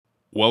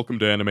Welcome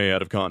to Anime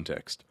Out of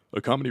Context,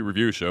 a comedy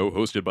review show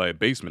hosted by a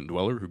basement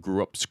dweller who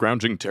grew up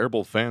scrounging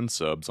terrible fan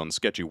subs on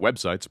sketchy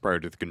websites prior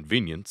to the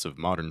convenience of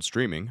modern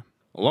streaming,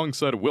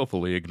 alongside a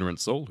willfully ignorant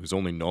soul whose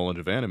only knowledge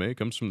of anime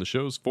comes from the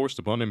shows forced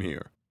upon him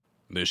here.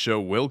 This show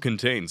will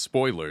contain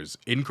spoilers,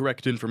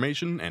 incorrect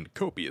information, and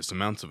copious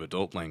amounts of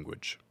adult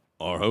language.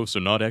 Our hosts are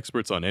not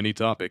experts on any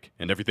topic,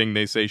 and everything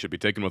they say should be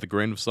taken with a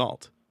grain of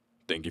salt.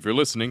 Thank you for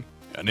listening,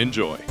 and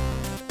enjoy.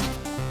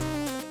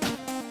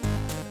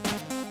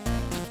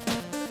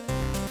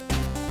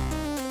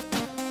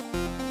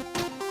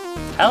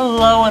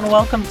 Hello and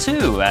welcome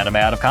to Anime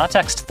Out of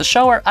Context, the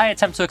show where I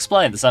attempt to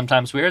explain the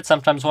sometimes weird,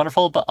 sometimes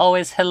wonderful, but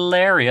always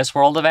hilarious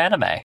world of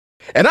anime.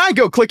 And I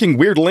go clicking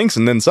weird links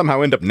and then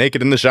somehow end up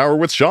naked in the shower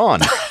with Sean.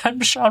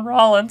 I'm Sean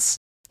Rollins.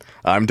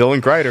 I'm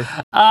Dylan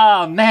Kreider.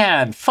 Ah,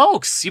 man,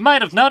 folks, you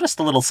might have noticed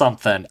a little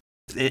something.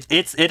 It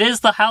is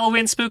the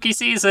Halloween spooky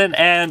season,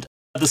 and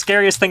the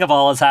scariest thing of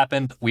all has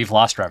happened. We've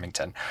lost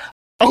Remington.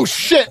 Oh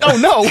shit! Oh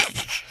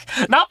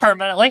no! Not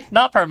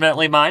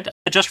permanently, mind.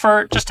 Just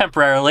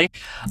temporarily.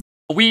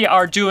 We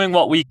are doing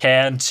what we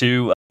can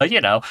to,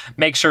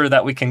 make sure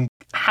that we can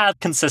have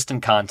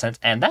consistent content,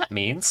 and that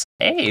means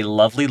a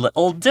lovely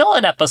little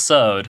Dylan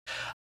episode.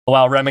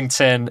 While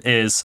Remington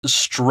is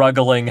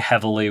struggling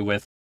heavily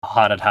with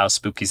haunted house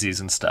spooky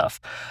season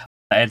stuff.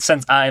 And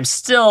since I'm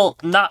still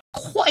not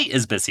quite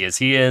as busy as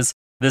he is,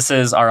 this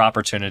is our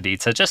opportunity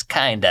to just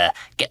kind of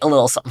get a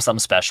little something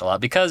special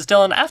out. Because,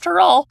 Dylan, after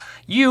all,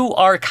 you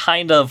are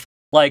kind of,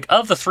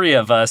 of the three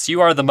of us, you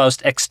are the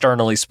most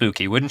externally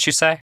spooky, wouldn't you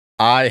say?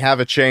 I have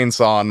a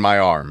chainsaw on my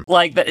arm.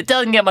 It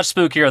doesn't get much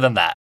spookier than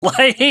that.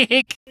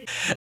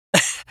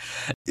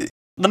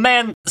 The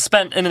man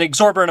spent an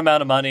exorbitant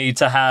amount of money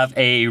to have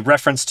a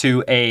reference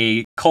to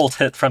a cult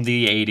hit from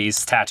the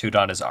 80s tattooed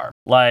on his arm.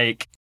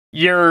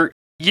 You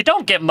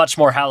don't get much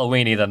more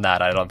Halloween-y than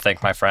that, I don't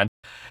think, my friend.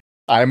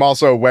 I'm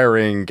also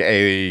wearing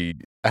a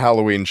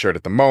Halloween shirt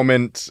at the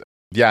moment.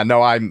 Yeah,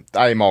 no, I'm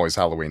always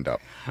Halloweened up.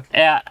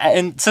 Yeah,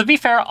 and to be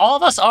fair, all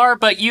of us are,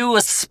 but you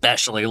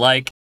especially.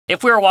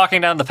 If we were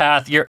walking down the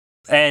path,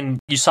 and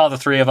you saw the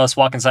three of us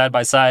walking side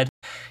by side,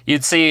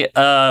 you'd see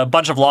a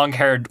bunch of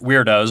long-haired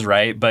weirdos,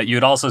 right? But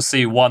you'd also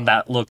see one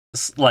that looks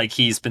like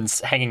he's been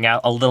hanging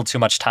out a little too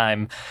much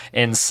time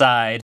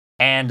inside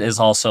and is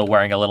also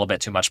wearing a little bit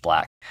too much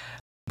black.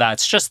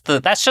 That's just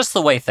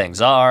the way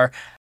things are.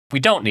 We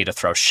don't need to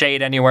throw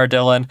shade anywhere,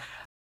 Dylan.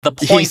 The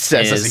point he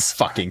says is, as he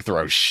fucking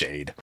throws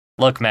shade.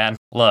 Look, man,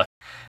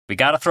 we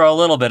gotta throw a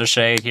little bit of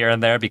shade here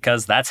and there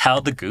because that's how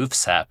the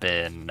goofs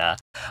happen.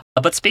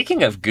 But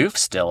speaking of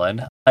goofs,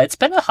 Dylan, it's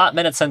been a hot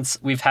minute since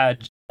we've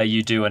had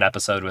you do an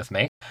episode with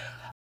me.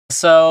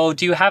 So,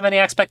 do you have any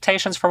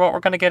expectations for what we're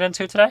going to get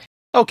into today?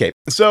 Okay,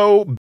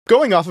 so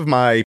going off of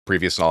my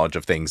previous knowledge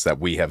of things that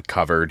we have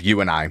covered,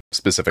 you and I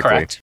specifically,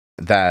 Correct.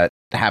 That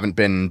haven't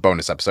been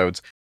bonus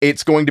episodes,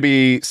 it's going to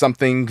be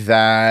something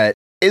that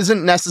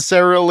isn't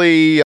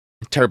necessarily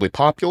terribly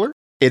popular.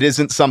 It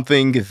isn't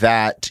something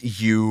that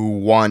you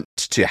want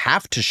to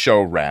have to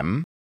show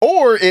Rem,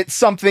 or it's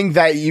something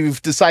that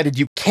you've decided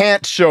you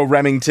can't show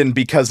Remington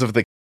because of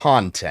the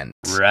content.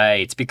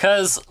 Right,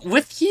 because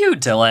with you,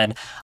 Dylan,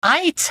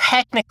 I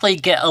technically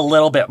get a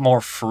little bit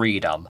more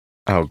freedom.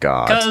 Oh,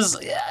 God.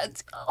 Because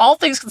all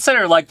things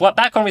considered,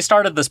 back when we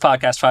started this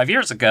podcast 5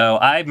 years ago,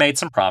 I made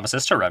some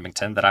promises to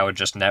Remington that I would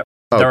just there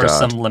were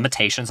some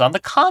limitations on the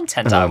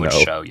content I would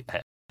show him.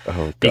 Oh,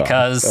 God.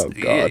 Because,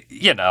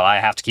 I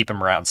have to keep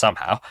him around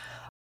somehow.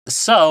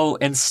 So,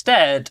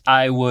 instead,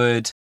 I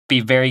would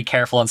be very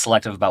careful and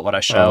selective about what I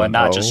show and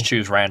not just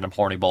choose random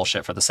horny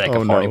bullshit for the sake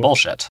of horny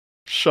bullshit.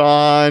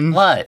 Sean.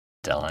 What,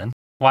 Dylan?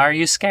 Why are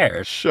you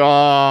scared?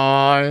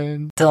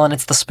 Sean. Dylan,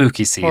 it's the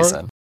spooky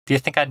season. Do you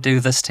think I'd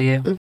do this to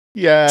you?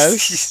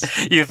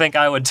 Yes. You think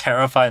I would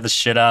terrify the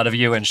shit out of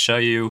you and show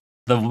you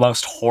the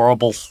most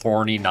horrible,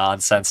 horny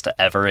nonsense to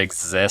ever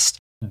exist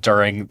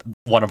during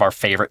one of our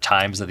favorite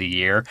times of the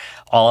year,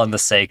 all in the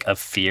sake of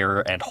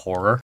fear and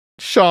horror?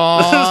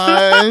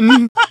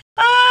 Sean!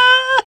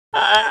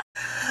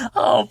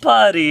 Oh,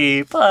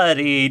 buddy,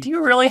 do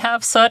you really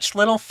have such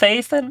little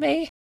faith in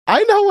me?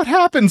 I know what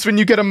happens when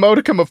you get a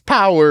modicum of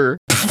power.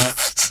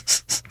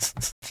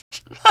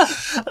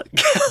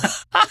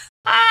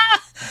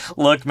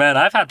 Look, man,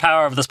 I've had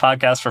power over this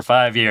podcast for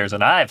 5 years,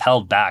 and I've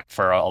held back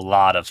for a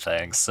lot of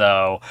things.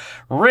 So,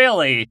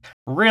 really,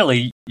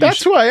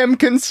 that's why I'm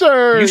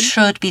concerned. You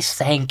should be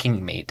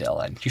thanking me,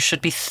 Dylan. You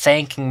should be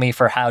thanking me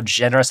for how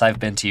generous I've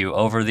been to you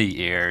over the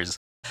years.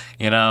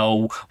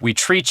 We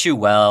treat you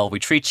well, we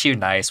treat you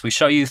nice, we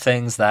show you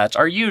things that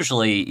are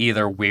usually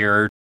either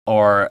weird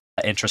or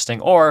interesting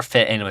or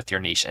fit in with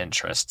your niche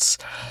interests.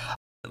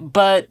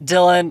 But,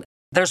 Dylan,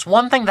 there's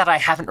one thing that I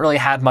haven't really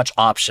had much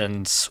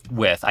options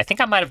with. I think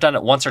I might have done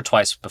it once or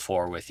twice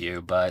before with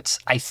you, but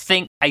I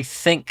think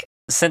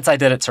since I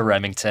did it to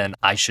Remington,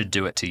 I should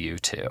do it to you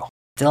too.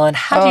 Dylan,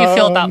 how do you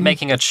feel about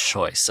making a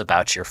choice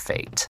about your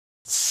fate?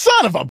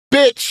 Son of a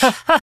bitch!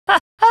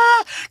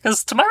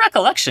 Because to my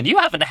recollection, you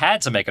haven't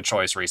had to make a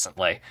choice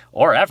recently,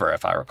 or ever,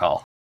 if I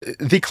recall.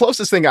 The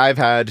closest thing I've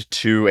had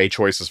to a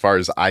choice as far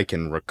as I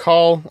can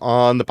recall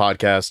on the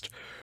podcast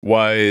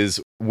was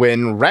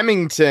when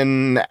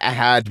Remington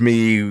had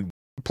me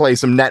play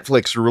some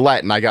Netflix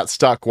roulette and I got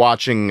stuck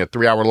watching a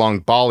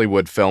 3-hour-long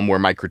Bollywood film where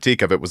my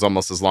critique of it was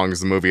almost as long as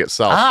the movie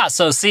itself.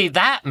 So see,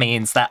 that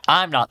means that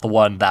I'm not the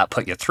one that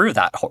put you through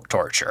that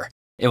torture.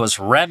 It was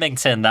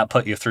Remington that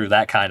put you through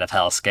that kind of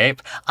hellscape.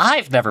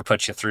 I've never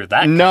put you through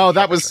that. No,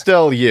 that was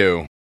still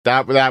you.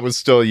 That was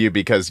still you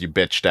because you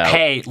bitched out.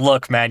 Hey,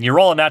 look, man, you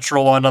roll a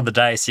natural one on the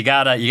dice. You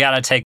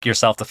gotta take your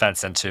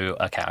self-defense into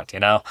account, you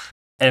know?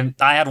 And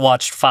I had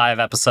watched 5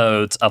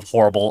 episodes of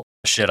horrible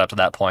shit up to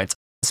that point.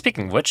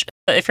 Speaking of which,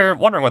 if you're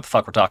wondering what the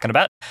fuck we're talking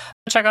about,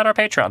 check out our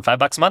Patreon.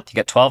 $5 a month. You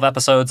get 12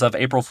 episodes of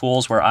April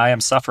Fools where I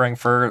am suffering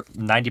for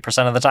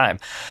 90% of the time.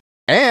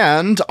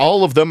 And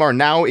all of them are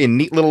now in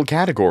neat little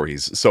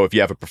categories. So if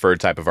you have a preferred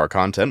type of our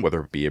content,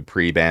 whether it be a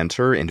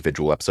pre-banter,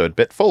 individual episode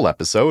bit, full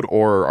episode,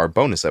 or our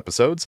bonus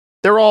episodes,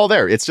 they're all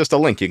there. It's just a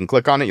link. You can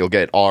click on it. You'll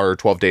get our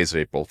 12 Days of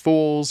April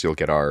Fools. You'll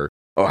get our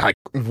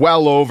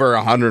well over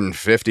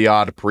 150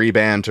 odd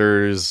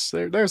pre-banters.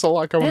 There's a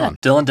lot going on.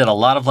 Dylan did a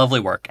lot of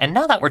lovely work. And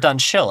now that we're done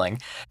chilling,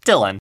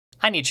 Dylan,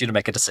 I need you to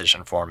make a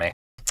decision for me.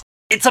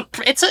 It's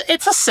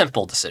a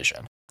simple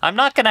decision. I'm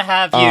not gonna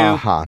have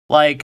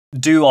you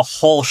do a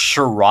whole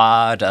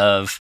charade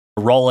of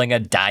rolling a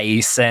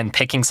dice and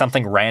picking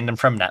something random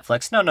from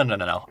Netflix.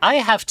 No. I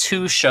have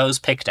 2 shows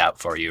picked out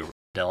for you,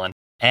 Dylan.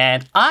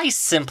 And I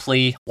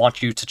simply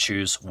want you to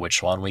choose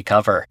which one we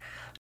cover.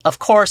 Of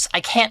course, I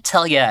can't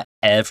tell you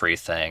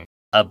everything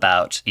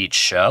about each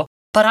show,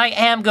 but I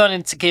am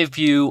going to give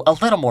you a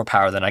little more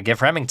power than I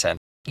give Remington.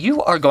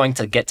 You are going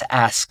to get to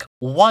ask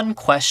one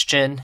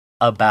question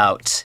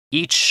about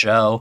each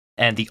show,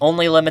 and the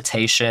only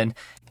limitation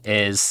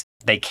is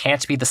they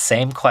can't be the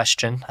same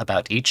question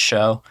about each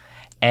show,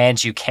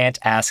 and you can't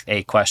ask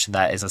a question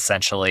that is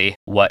essentially,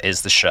 what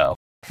is the show?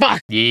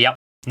 Fuck! Yep.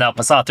 Nope,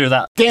 I saw through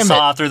that. Damn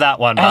saw through that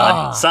one,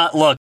 bud.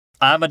 Look,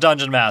 I'm a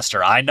dungeon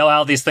master. I know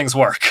how these things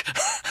work.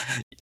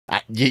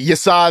 You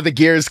saw the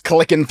gears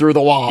clicking through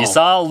the wall. You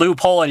saw a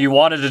loophole and you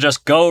wanted to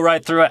just go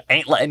right through it.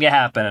 Ain't letting you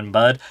happen,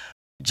 bud.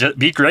 Just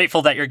be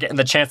grateful that you're getting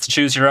the chance to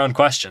choose your own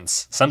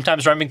questions.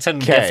 Sometimes Remington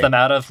gets them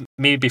out of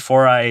me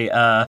before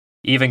I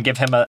even give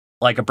him a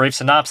brief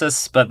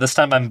synopsis, but this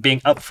time I'm being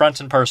upfront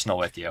and personal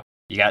with you.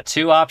 You got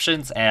 2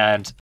 options,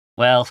 and,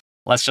 well,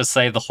 let's just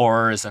say the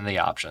horror is in the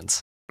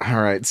options. All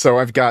right, so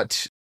I've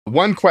got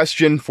 1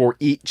 question for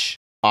each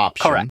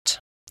option.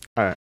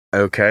 Correct.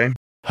 Okay.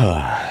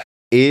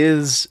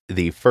 Is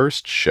the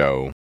first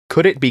show,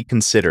 could it be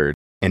considered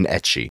an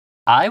ecchi?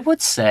 I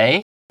would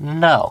say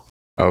no.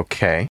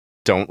 Okay.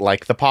 Don't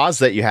like the pause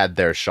that you had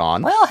there,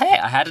 Sean. Well, hey,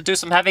 I had to do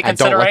some heavy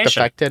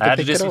consideration.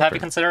 Heavy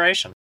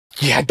consideration.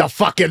 You had to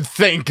fucking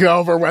think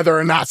over whether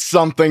or not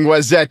something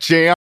was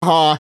ecchi.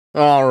 All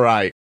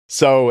right.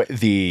 So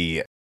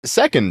the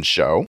second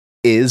show,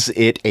 is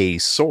it a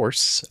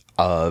source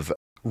of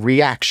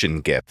reaction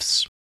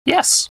gifs?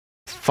 Yes.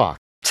 Fuck.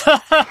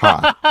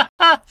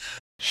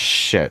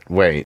 Shit,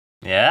 wait.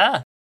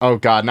 Yeah. Oh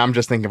god, now I'm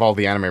just thinking of all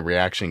the anime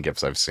reaction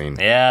gifs I've seen.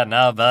 Yeah,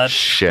 no, bud.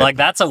 Shit.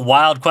 That's a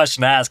wild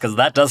question to ask, because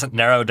that doesn't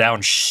narrow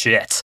down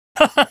shit.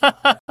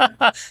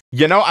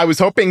 You know, I was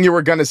hoping you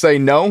were going to say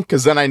no,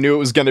 because then I knew it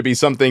was going to be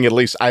something at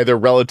least either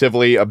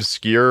relatively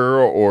obscure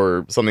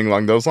or something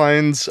along those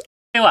lines.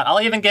 You know what,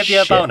 I'll even give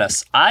you a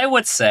bonus. I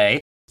would say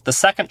the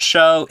second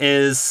show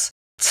is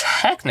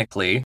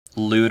technically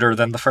lewder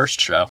than the first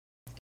show.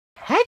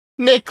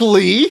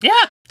 Technically?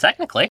 Yeah,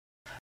 technically.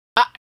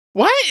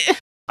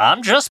 What?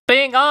 I'm just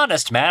being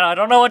honest, man. I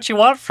don't know what you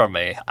want from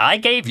me. I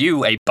gave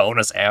you a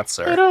bonus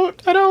answer. I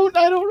don't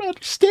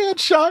understand,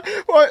 Sean.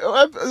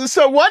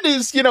 So one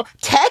is,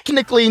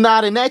 technically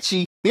not an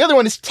ecchi. The other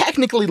one is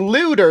technically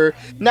lewder.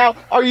 Now,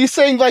 are you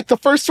saying the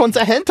first one's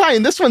a hentai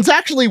and this one's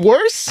actually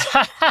worse?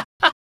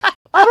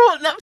 I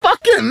don't know.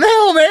 Fucking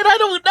hell, man. I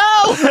don't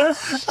know.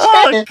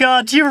 Oh,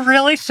 God. Do you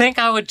really think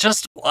I would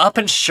just up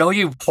and show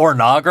you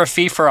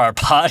pornography for our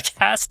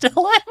podcast,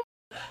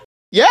 Dylan?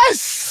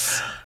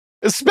 Yes!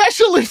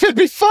 Especially if it'd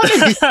be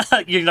funny.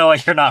 You know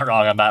what? You're not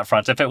wrong on that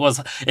front. If it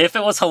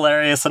was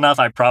hilarious enough,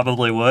 I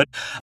probably would.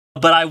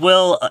 But I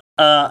will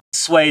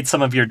sway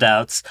some of your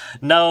doubts.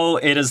 No,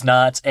 it is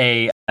not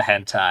a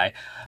hentai.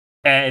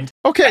 And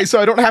okay,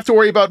 so I don't have to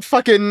worry about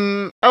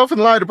fucking Elfen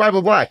Lied or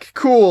Bible Black.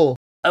 Cool.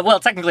 Well,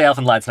 technically,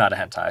 Elfen Light's not a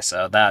hentai,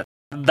 so that.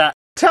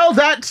 Tell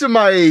that to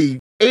my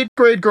 8th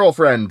grade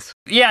girlfriend.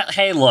 Yeah,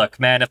 hey, look,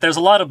 man. If there's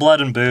a lot of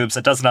blood and boobs,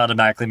 it doesn't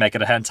automatically make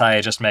it a hentai.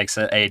 It just makes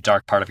it a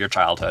dark part of your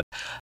childhood.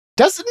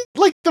 Doesn't,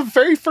 the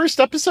very first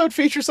episode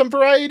feature some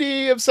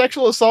variety of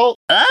sexual assault?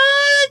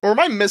 Or am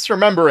I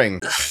misremembering?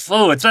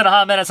 Oh, it's been a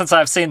hot minute since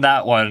I've seen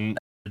that one,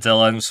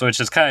 Dylan, which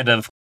is kind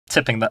of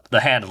tipping the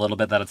hand a little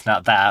bit that it's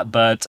not that,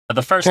 but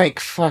the first... Thank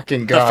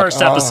fucking God. The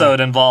first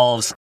episode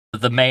involves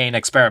the main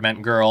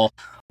experiment girl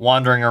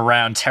wandering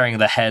around tearing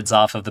the heads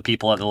off of the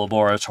people at the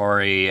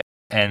laboratory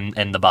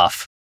in the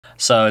buff.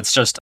 So it's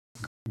just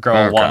a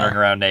girl wandering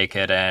around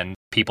naked and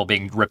people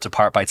being ripped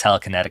apart by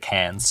telekinetic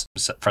hands,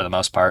 for the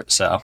most part,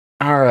 so...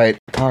 All right.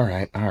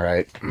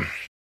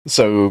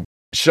 So,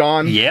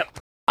 Sean, Yep.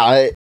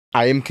 I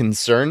am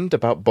concerned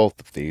about both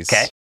of these.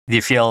 Okay. Do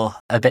you feel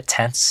a bit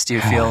tense? Do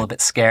you feel a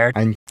bit scared?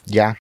 I'm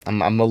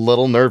a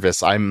little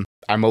nervous. I'm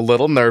a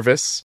little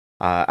nervous.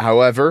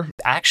 However,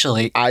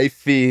 Actually, I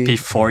feel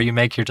before you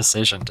make your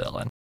decision,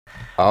 Dylan,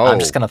 Oh. I'm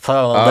just going to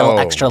throw a little Oh.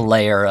 extra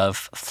layer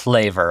of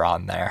flavor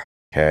on there.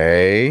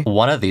 Okay.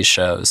 One of these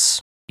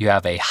shows, you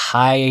have a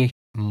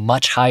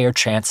much higher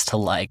chance to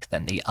like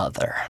than the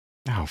other.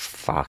 Oh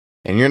fuck.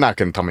 And you're not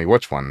going to tell me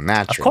which one, Of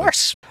naturally.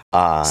 course.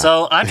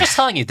 So I'm just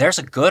telling you, there's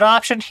a good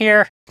option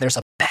here. There's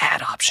a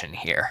bad option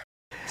here.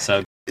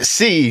 So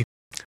See,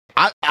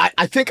 I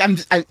think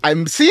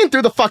I'm seeing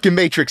through the fucking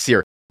matrix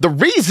here. The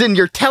reason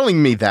you're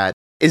telling me that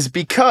is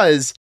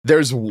because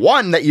there's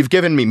one that you've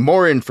given me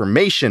more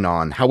information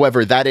on.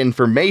 However, that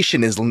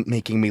information is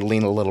making me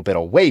lean a little bit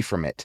away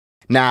from it.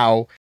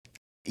 Now,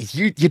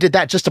 you did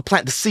that just to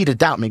plant the seed of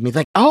doubt, make me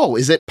think, oh,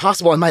 is it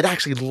possible I might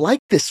actually like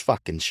this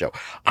fucking show?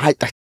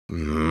 or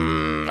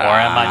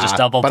am I just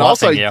double but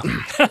bluffing also,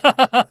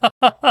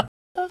 you?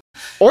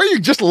 Or you're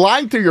just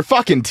lying through your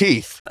fucking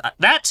teeth.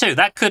 That too.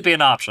 That could be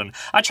an option.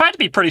 I tried to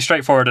be pretty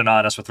straightforward and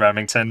honest with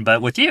Remington,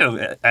 but with you,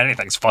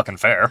 anything's fucking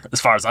fair, as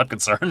far as I'm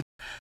concerned.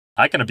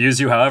 I can abuse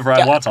you however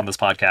I want on this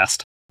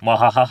podcast.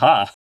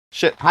 Mwahaha.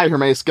 Shit. Hi,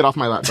 Hermes. Get off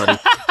my lap, buddy.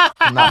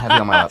 I'm not heavy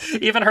on my lap.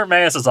 Even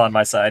Hermes is on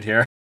my side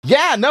here.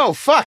 Yeah, no,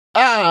 fuck.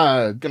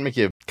 Gonna make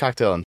you a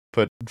cocktail and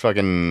put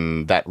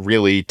fucking that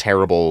really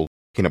terrible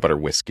peanut butter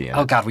whiskey in.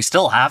 Oh god, we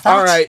still have that?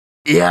 All right.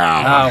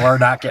 Yeah. Oh, we're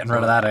not getting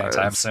rid of that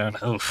anytime soon.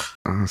 Oof.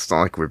 It's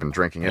not like we've been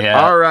drinking it.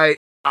 Yeah. All right.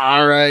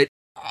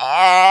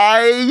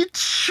 I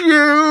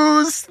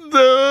choose the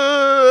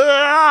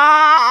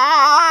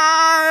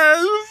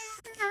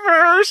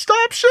first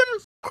option?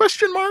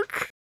 Question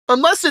mark.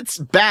 Unless it's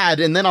bad,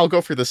 and then I'll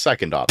go for the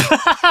second option.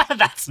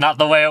 That's not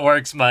the way it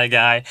works, my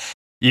guy.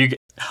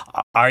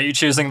 Are you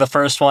choosing the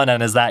first one,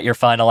 and is that your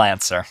final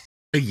answer?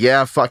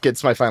 Yeah, fuck it.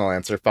 It's my final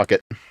answer. Fuck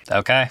it.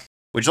 Okay.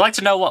 Would you like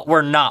to know what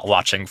we're not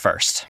watching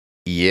first?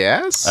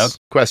 Yes? Oh.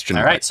 Question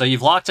All mark. right, so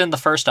you've locked in the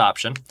first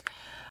option.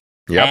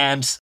 Yep.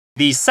 And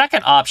the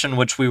second option,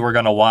 which we were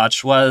going to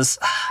watch, was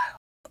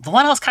the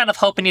one I was kind of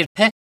hoping you'd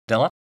pick,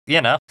 Dylan.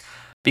 You know,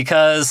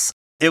 because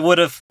it would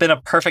have been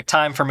a perfect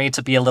time for me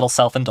to be a little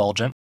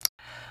self-indulgent.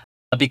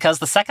 Because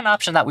the second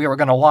option that we were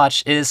going to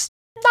watch is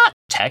not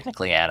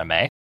technically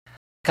anime.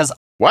 Because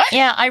What?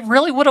 yeah, I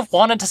really would have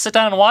wanted to sit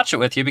down and watch it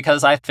with you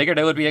because I figured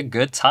it would be a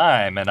good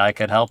time and I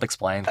could help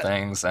explain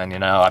things. And, you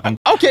know, I've been.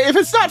 Okay, if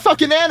it's not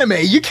fucking anime,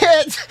 you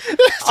can't. This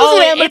is Oh,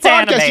 an anime it's podcast.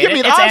 You give animated. me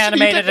an It's option, you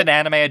animated can't- and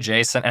anime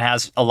adjacent and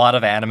has a lot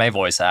of anime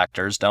voice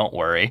actors. Don't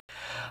worry.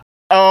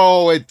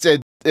 Oh, it's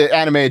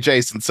anime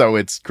adjacent, so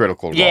it's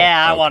Critical Role.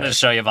 Yeah, I Okay. wanted to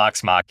show you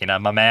Vox Machina,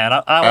 my man.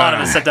 I wanted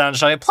to sit down and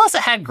show you. Plus,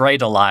 it had Grey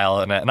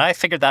Delisle in it, and I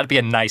figured that'd be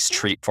a nice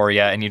treat for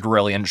you, and you'd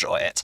really enjoy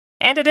it.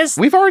 And it is.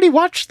 We've already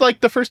watched like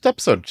the first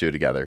episode or two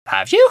together.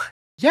 Have you?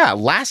 Yeah,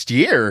 last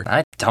year.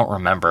 I don't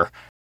remember.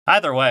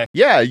 Either way,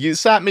 Yeah, you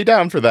sat me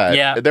down for that.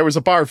 Yeah. There was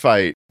a bar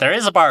fight. there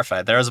is a bar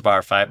fight. There is a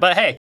bar fight. But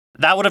hey,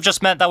 that would have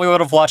just meant that we would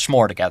have watched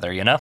more together,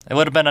 you know? It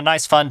would have been a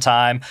nice, fun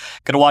time.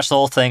 Could have watched the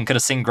whole thing. Could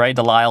have seen Grey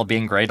Delisle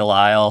being Grey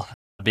Delisle,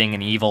 being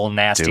an evil,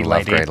 nasty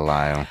lady.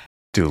 Delisle.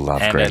 Do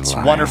love And it's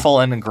wonderful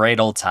and a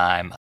great old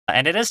time.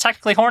 And it is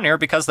technically hornier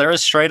because there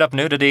is straight up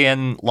nudity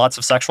and lots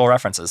of sexual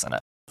references in it.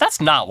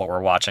 That's not what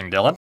we're watching,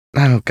 Dylan.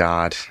 Oh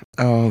god.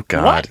 Oh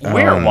god. What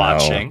we're Oh, no.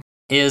 watching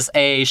is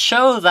a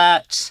show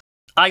that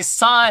I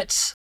saw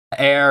it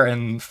air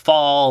in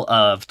fall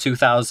of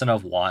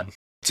 2001.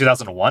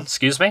 2001,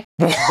 excuse me?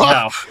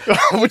 No.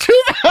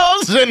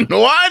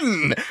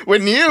 2001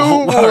 when you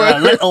We're a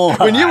little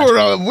when you lad. were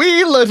a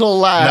wee little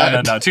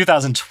lad. No.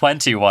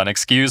 2021,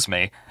 excuse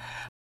me.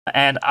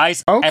 And I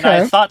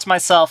Okay. thought to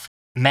myself,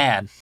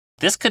 man,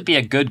 this could be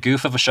a good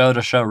goof of a show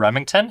to show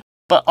Remington,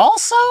 but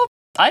also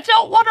I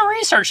don't want to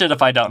research it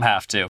if I don't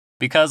have to.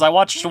 Because I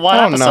watched one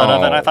Oh, episode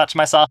of it and I no. thought to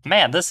myself,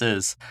 man, this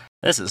is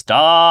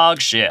dog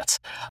shit.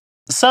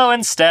 So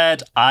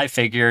instead, I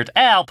figured,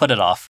 I'll put it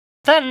off.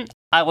 Then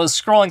I was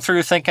scrolling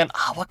through thinking,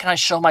 what can I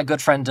show my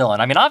good friend Dylan?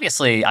 I mean,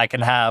 obviously, I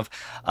can have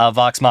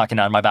Vox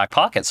Machina in my back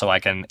pocket so I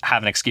can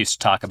have an excuse to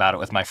talk about it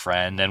with my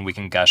friend and we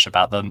can gush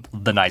about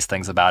the nice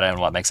things about it and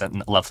what makes it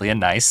lovely and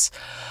nice,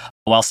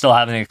 while still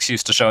having an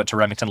excuse to show it to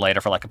Remington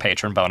later for like a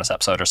patron bonus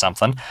episode or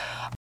something.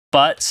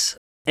 But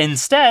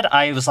instead,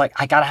 I was like,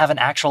 I gotta have an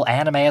actual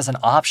anime as an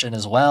option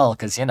as well,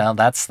 because, you know,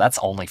 that's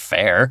only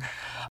fair.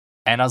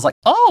 And I was like,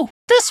 oh,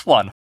 this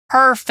one.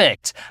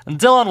 Perfect.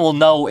 Dylan will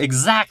know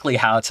exactly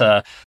how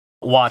to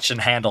watch and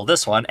handle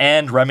this one,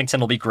 and Remington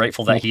will be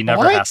grateful that he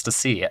never What? has to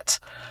see it.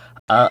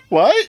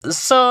 What?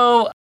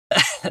 So,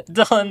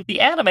 Dylan,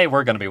 the anime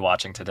we're going to be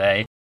watching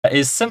today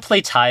is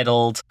simply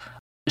titled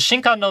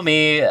Shinkan no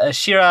Mi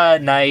Shira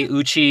Nai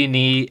Uchi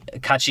ni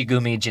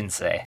Kachigumi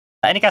Jinsei.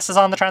 Any guesses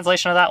on the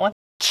translation of that one?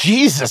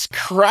 Jesus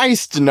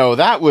Christ, no,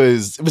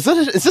 is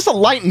this a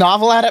light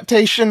novel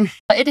adaptation?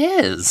 It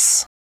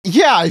is.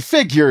 Yeah, I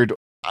figured.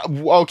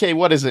 Okay,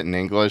 what is it in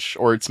English,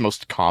 or its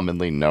most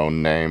commonly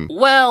known name?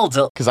 Well,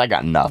 Because I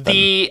got nothing.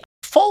 the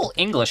full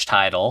English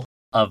title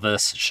of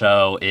this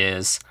show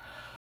is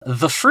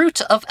The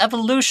Fruit of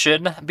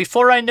Evolution.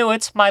 Before I knew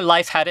it, my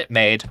life had it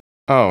made.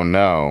 Oh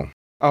no.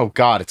 Oh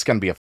god, it's gonna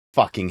be a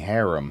fucking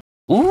harem.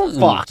 Ooh,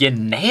 Fuck. you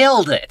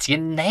nailed it. You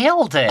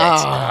nailed it.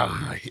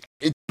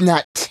 It's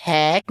not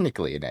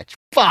technically an etch.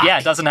 Fuck. Yeah,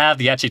 it doesn't have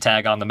the ecchi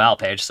tag on the mal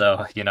page,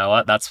 so you know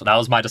what? That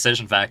was my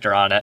decision factor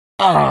on it.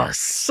 Oh,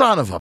 son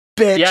of a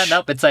bitch. Yeah,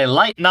 nope, it's a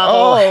light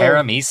novel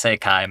harem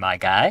isekai, my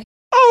guy.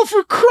 Oh,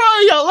 for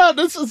crying out loud!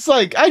 This is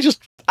like I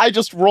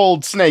just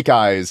rolled Snake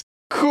Eyes.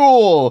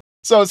 Cool.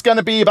 So it's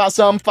gonna be about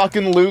some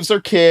fucking loser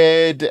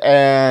kid,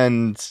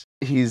 and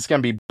he's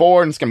gonna be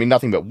born. It's gonna be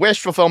nothing but wish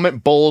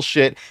fulfillment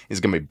bullshit. He's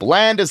gonna be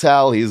bland as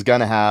hell. He's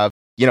gonna have,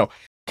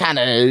 kind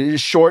of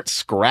short,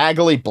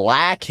 scraggly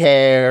black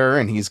hair,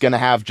 and he's gonna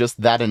have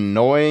just that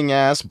annoying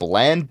ass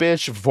bland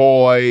bitch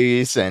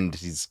voice, and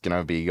he's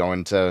gonna be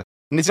going to.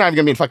 And he's not even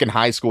gonna be in fucking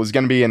high school. He's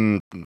gonna be in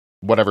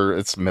whatever,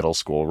 it's middle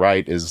school,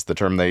 right? Is the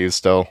term they use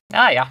still?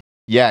 Ah, yeah.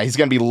 Yeah, he's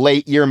gonna be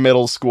late year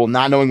middle school,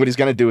 not knowing what he's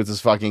gonna do with his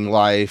fucking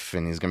life,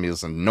 and he's gonna be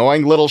this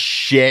annoying little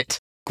shit.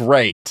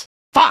 Great.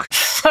 Fuck!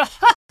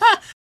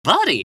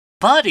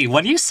 Buddy,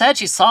 when you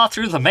said you saw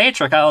through the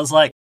Matrix, I was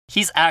like,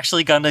 he's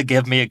actually gonna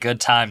give me a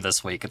good time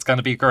this week. It's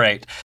gonna be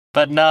great.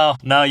 But no,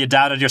 you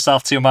doubted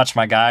yourself too much,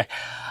 my guy.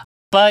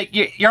 But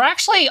you're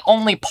actually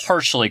only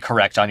partially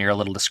correct on your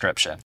little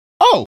description.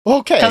 Oh,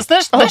 okay. Because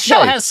this Okay.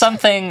 show has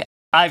something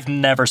I've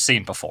never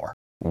seen before.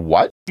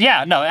 What?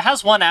 Yeah, no, it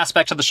has one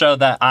aspect of the show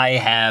that I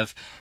have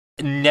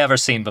never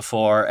seen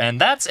before, and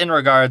that's in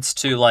regards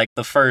to, like,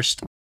 the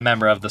first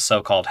member of the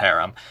so-called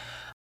harem.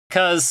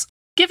 Because,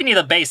 giving you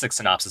the basic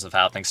synopsis of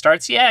how things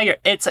starts, yeah,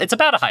 it's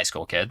about a high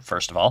school kid,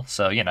 first of all,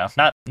 so,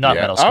 not Yeah.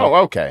 middle school.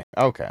 Oh,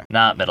 okay.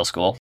 Not middle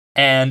school.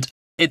 And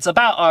it's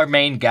about our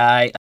main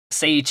guy,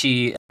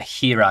 Seiichi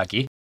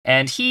Hiragi,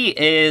 and he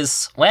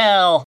is,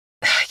 well,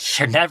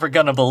 you're never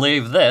gonna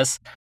believe this,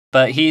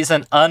 but he's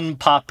an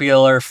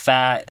unpopular,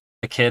 fat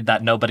kid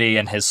that nobody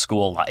in his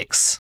school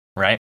likes,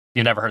 right?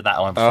 You never heard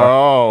that one before?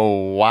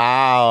 Oh,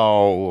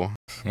 wow.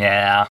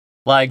 Yeah.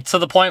 Like, to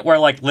the point where,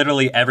 like,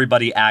 literally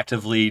everybody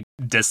actively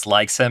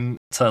dislikes him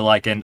to,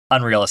 like, an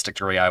unrealistic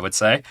degree, I would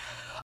say.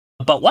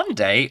 But one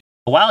day,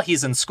 while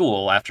he's in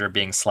school after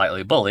being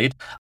slightly bullied,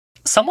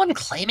 someone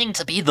claiming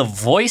to be the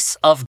voice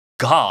of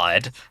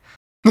God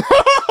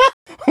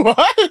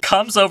What?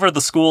 comes over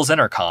the school's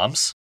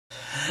intercoms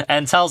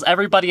and tells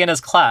everybody in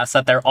his class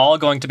that they're all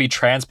going to be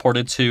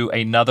transported to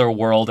another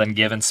world and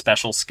given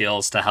special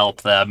skills to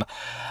help them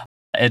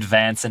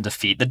advance and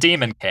defeat the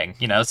Demon King.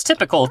 It's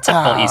typical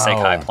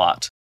isekai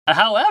plot.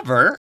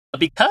 However,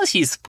 because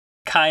he's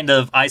kind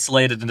of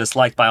isolated and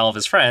disliked by all of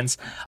his friends,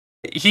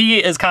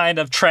 he is kind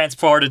of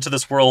transported to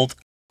this world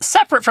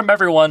separate from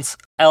everyone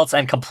else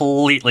and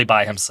completely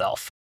by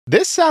himself.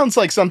 This sounds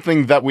like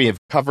something that we have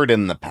covered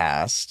in the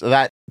past.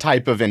 That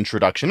type of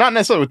introduction. Not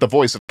necessarily with the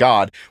voice of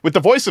God. With the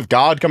voice of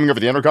God coming over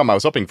the intercom, I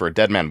was hoping for a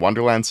Dead Man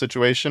Wonderland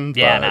situation.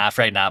 Yeah, but... nah,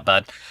 afraid not,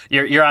 bud.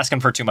 You're asking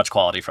for too much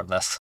quality from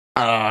this.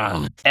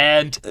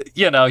 And,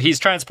 he's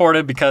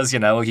transported because,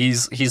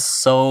 he's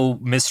so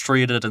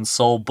mistreated and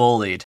so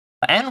bullied.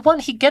 And when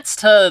he gets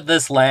to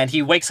this land,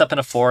 he wakes up in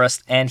a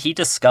forest and he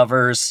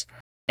discovers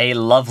a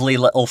lovely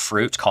little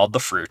fruit called the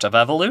Fruit of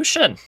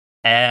Evolution.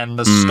 And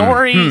the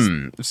story...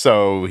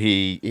 So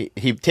he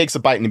takes a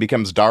bite and he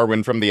becomes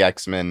Darwin from the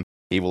X-Men.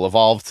 He will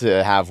evolve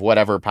to have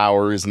whatever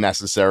power is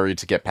necessary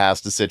to get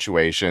past the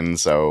situation.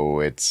 So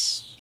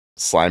it's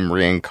slime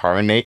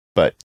reincarnate,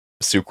 but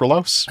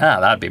sucralose?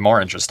 That'd be more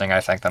interesting,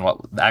 I think, than what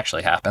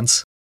actually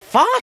happens.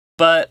 Fuck!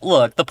 But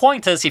look, the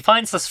point is he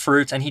finds this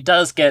fruit and he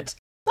does get,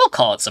 we'll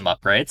call it some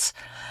upgrades.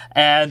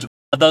 And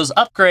those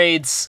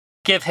upgrades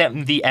give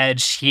him the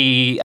edge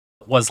he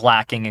was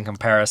lacking in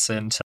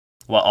comparison to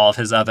what all of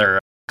his other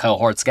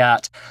cohorts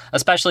got.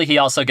 Especially, he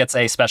also gets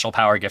a special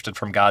power gifted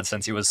from God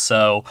since he was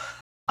so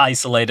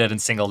isolated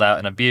and singled out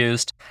and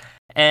abused.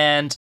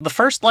 And the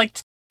first,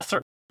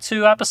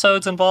 2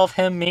 episodes involve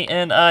him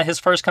meeting his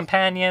first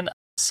companion,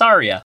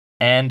 Saria.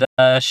 And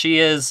she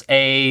is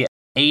a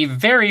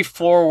very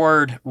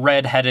forward,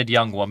 red-headed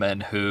young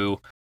woman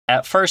who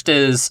at first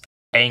is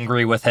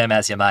angry with him,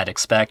 as you might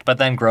expect, but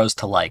then grows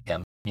to like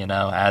him,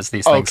 as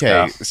these things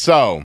go. Okay,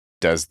 so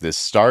does this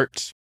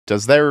start...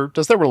 Does their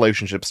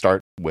relationship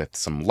start with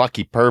some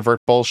lucky pervert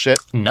bullshit?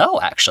 No,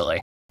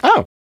 actually.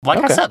 Oh, Like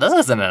I okay. said, this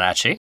isn't an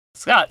ecchi.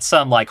 It's got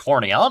some,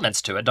 horny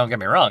elements to it, don't get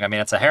me wrong. I mean,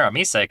 it's a harem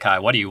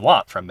isekai. What do you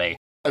want from me?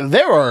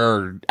 There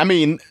are,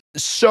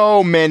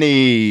 so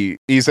many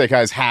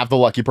isekais have the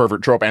lucky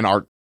pervert trope and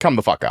are come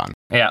the fuck on.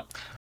 Yeah.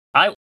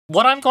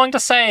 What I'm going to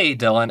say,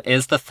 Dylan,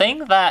 is the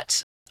thing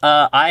that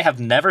I have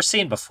never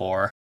seen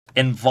before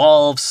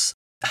involves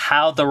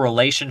how the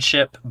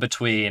relationship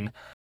between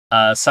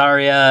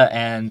Saria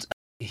and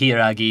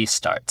Hiragi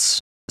starts.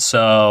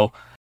 So,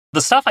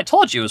 the stuff I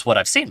told you is what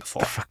I've seen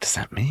before. What the fuck does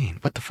that mean?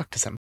 What the fuck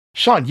does that mean?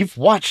 Sean, you've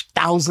watched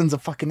thousands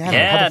of fucking anime.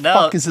 Yeah, How the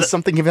fuck is this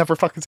something you've ever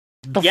fucking...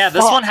 This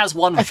one has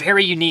one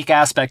very unique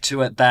aspect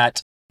to it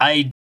that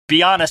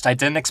be honest, I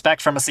didn't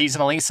expect from a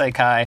seasonal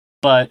isekai,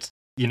 but,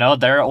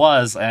 there it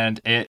was, and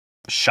it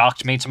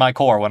shocked me to my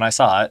core when I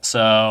saw it.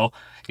 So,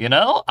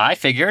 I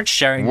figured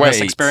sharing this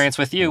Wait. experience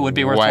with you would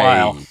be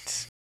worthwhile.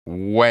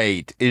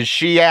 Wait, is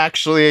she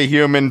actually a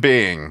human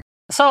being?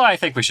 So I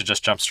think we should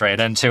just jump straight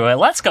into it.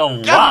 Let's go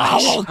watch.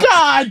 Oh,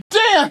 God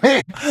damn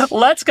it!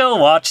 Let's go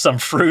watch some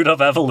Fruit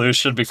of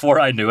Evolution. Before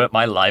I knew it,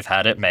 my life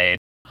had it made.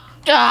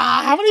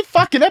 How many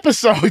fucking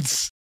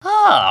episodes?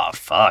 Oh,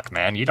 fuck,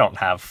 man. You don't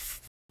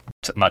have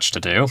much to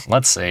do.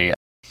 Let's see.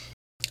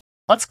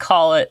 Let's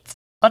call it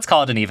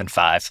an even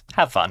 5.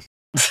 Have fun.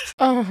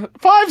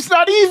 5's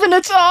not even,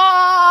 it's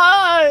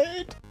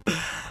odd!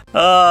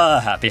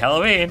 Happy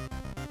Halloween.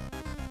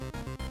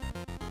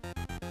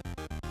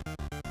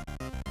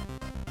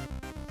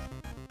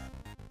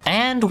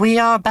 And we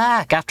are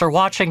back after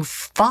watching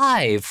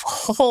 5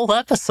 whole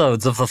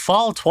episodes of the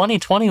fall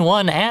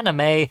 2021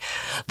 anime,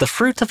 The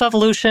Fruit of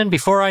Evolution.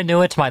 Before I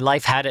knew it, my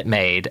life had it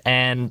made.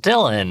 And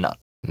Dylan,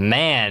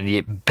 man,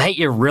 you bet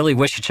you really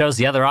wish you chose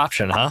the other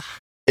option, huh?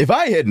 If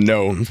I had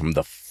known from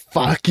the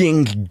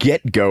fucking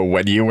get-go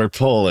what you were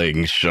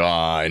pulling,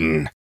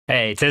 Sean.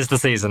 Hey, 'tis the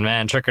season,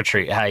 man. Trick or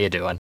treat. How you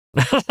doing?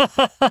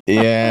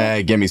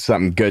 Yeah, give me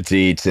something good to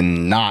eat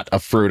and not a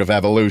Fruit of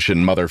Evolution,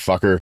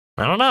 motherfucker.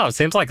 I don't know. It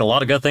seems like a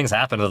lot of good things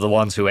happened to the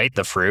ones who ate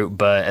the fruit,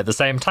 but at the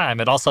same time,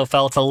 it also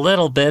felt a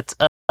little bit,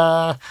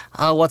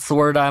 what's the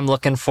word I'm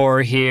looking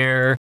for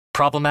here?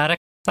 Problematic?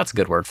 That's a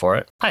good word for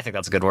it. I think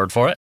that's a good word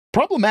for it.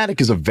 Problematic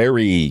is a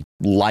very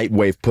light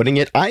way of putting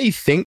it. I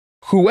think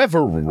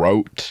whoever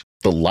wrote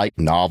the light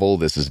novel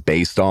this is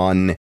based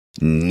on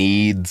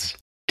needs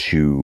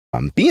to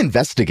be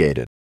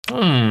investigated.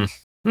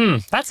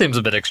 That seems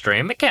a bit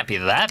extreme. It can't be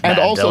that bad, And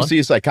also Dylan. see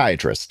a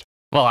psychiatrist.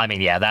 Well, I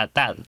mean, yeah,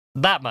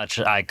 that much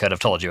I could have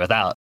told you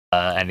without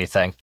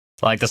anything.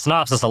 Like the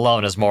synopsis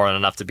alone is more than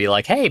enough to be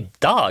like, "Hey,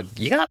 dog,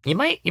 you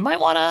might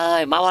want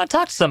to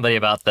talk to somebody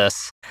about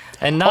this."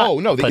 And not. Oh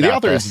no, the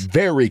author is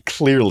very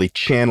clearly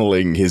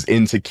channeling his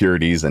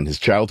insecurities and his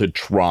childhood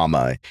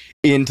trauma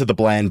into the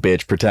bland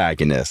bitch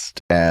protagonist,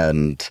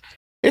 and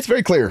it's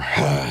very clear.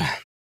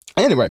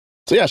 Anyway,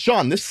 so yeah,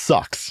 Sean, this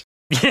sucks.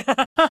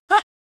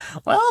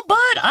 Well, but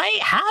I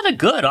had a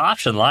good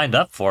option lined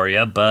up for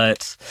you,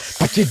 but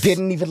you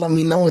didn't even let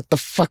me know what the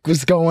fuck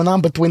was going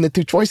on between the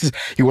two choices.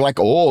 You were like,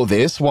 "Oh,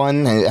 this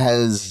one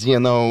has,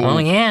 oh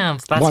yeah,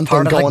 that's one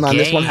part thing of going the on.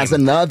 game. This one has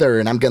another,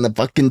 and I'm gonna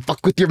fucking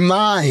fuck with your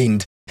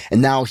mind."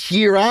 And now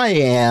here I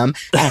am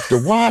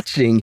after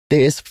watching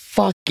this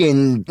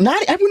fucking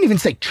I wouldn't even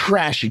say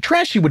trashy.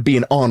 Trashy would be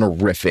an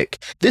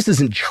honorific. This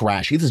isn't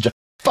trashy. This is just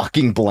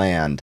fucking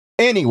bland.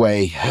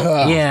 Anyway.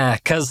 Yeah,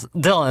 because,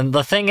 Dylan,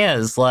 the thing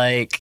is,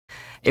 like,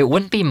 it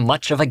wouldn't be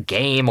much of a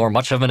game or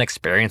much of an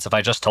experience if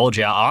I just told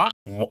you,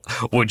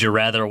 would you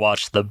rather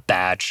watch the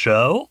bad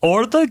show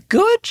or the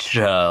good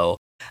show?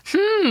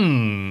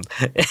 It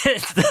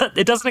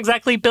doesn't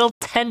exactly build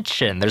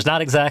tension. There's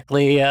not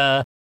exactly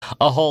a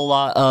whole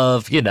lot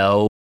of,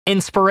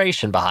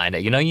 inspiration behind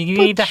it. You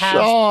need to have...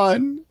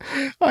 Sean,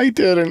 I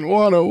didn't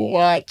want to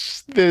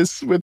watch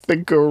this with the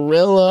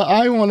gorilla.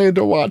 I wanted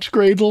to watch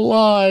Great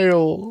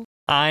Lyle.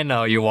 I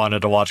know you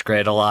wanted to watch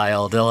Great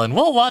Lyle, Dylan.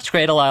 We'll watch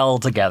Great Lyle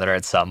together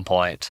at some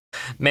point.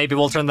 Maybe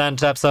we'll turn that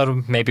into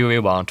episode, maybe we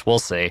won't. We'll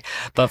see.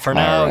 But for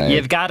now, right.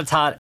 You've got to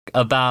talk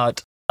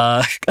about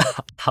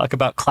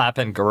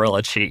clapping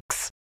gorilla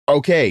cheeks.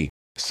 Okay,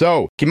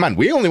 so keep in mind,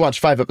 we only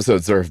watched 5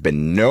 episodes. There's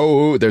been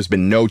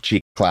no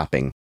cheek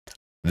clapping.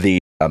 The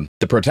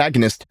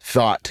protagonist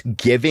thought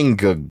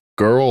giving a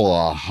girl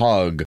a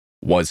hug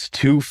was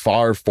too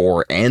far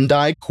for, and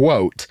I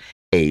quote,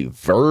 a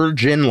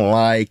virgin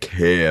like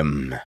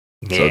him.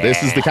 Yeah. So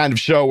this is the kind of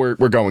show we're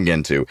going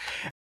into.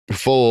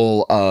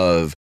 Full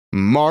of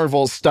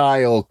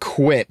Marvel-style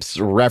quips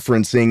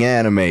referencing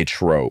anime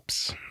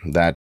tropes.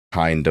 That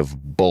kind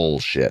of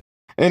bullshit.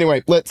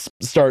 Anyway, let's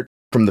start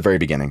from the very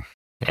beginning.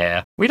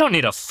 Yeah, we don't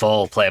need a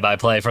full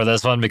play-by-play for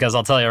this one because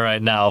I'll tell you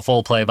right now, a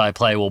full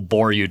play-by-play will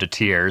bore you to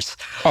tears.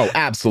 Oh,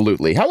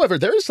 absolutely. However,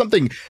 there is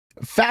something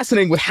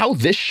fascinating with how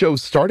this show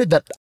started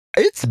that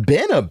it's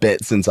been a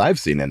bit since I've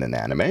seen in an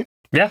anime.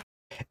 Yeah.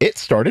 It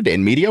started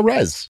in media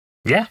res.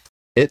 Yeah.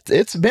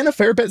 It's been a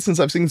fair bit since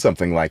I've seen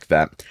something like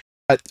that.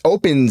 It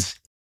opens,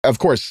 of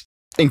course,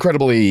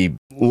 incredibly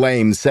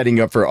lame, setting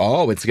up for,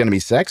 it's going to be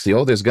sexy.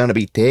 Oh, there's going to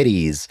be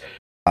titties.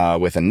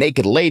 With a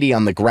naked lady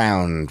on the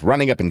ground,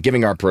 running up and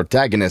giving our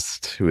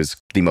protagonist, who is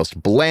the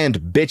most bland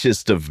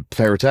bitchest of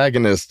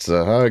protagonists,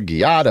 a hug,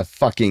 yada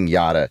fucking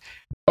yada.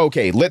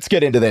 Okay, let's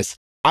get into this.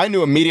 I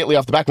knew immediately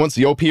off the back, once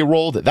the OP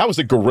rolled, that was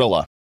a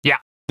gorilla. Yeah.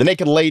 The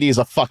naked lady is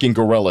a fucking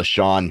gorilla,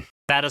 Sean.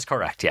 That is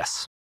correct,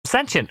 yes.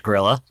 Sentient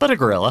gorilla, but a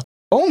gorilla.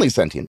 Only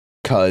sentient,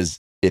 because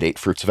it ate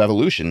Fruits of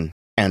Evolution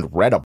and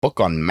read a book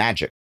on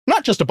magic.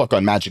 Not just a book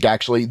on magic,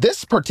 actually.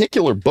 This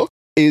particular book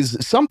is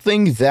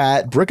something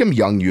that Brigham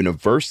Young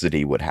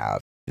University would have.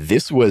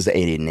 This was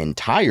an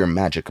entire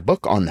magic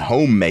book on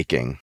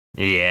homemaking.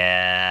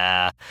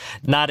 Yeah,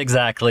 not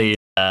exactly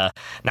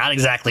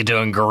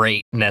doing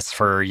greatness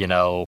for,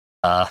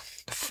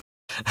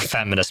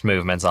 feminist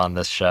movements on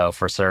this show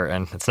for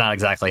certain. It's not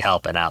exactly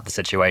helping out the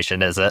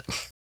situation, is it?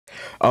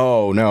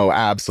 Oh, no,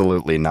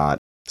 absolutely not.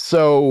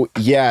 So,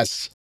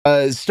 yes,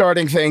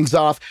 starting things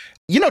off,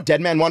 you know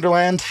Dead Man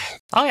Wonderland?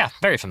 Oh yeah,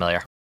 very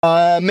familiar.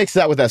 Mix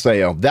that with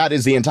SAO. That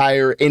is the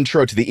entire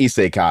intro to the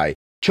isekai.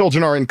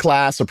 Children are in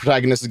class, a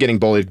protagonist is getting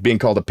bullied, being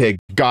called a pig.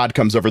 God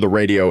comes over the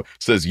radio,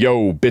 says,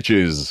 "Yo,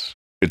 bitches,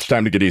 it's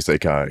time to get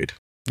isekai'd."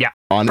 Yeah,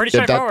 On, pretty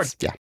straightforward.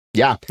 Yeah.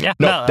 Yeah. Yeah,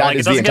 No, that like,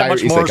 is it the doesn't get entire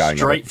much more isekai.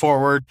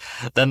 straightforward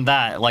than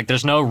that. Like,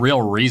 there's no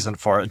real reason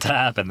for it to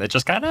happen. It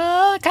just kind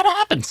of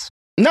happens.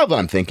 Now that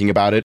I'm thinking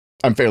about it,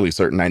 I'm fairly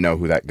certain I know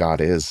who that god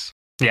is.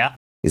 Yeah.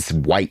 He's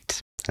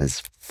white,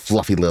 has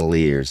fluffy little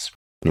ears,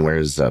 and he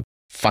wears a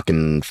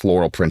fucking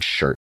floral print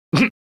shirt.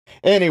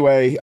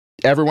 Anyway,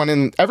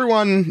 everyone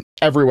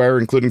everywhere,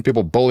 including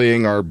people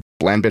bullying our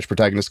bland bitch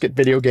protagonists, get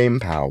video game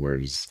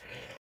powers.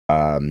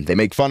 They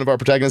make fun of our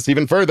protagonist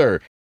even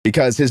further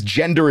because his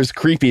gender is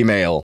creepy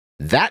male.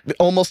 That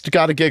almost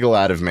got a giggle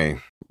out of me.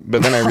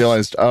 But then I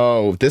realized,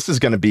 oh, this is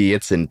going to be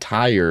its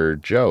entire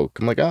joke.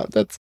 I'm like, oh,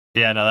 that's...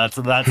 Yeah, no, that's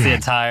the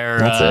entire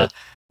That's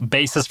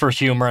basis for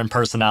humor and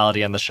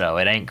personality in the show.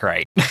 It ain't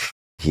great.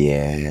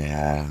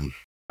 Yeah.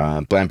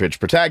 Bland bitch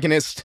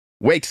protagonist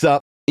wakes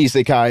up,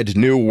 isekai'd,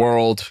 new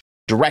world,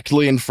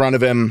 directly in front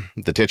of him,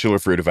 the titular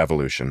fruit of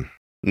evolution.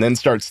 And then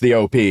starts the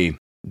OP.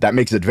 That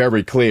makes it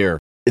very clear.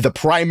 The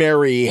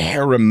primary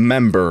harem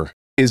member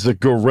is a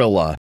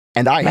gorilla.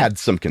 And I had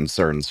some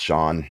concerns,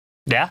 Sean.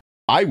 Yeah?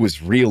 I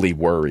was really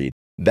worried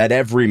that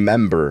every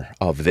member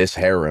of this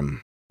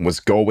harem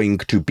was going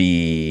to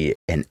be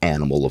an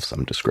animal of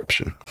some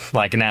description.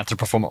 Like an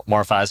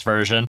anthropomorphized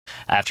version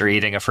after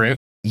eating a fruit.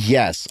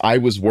 Yes, I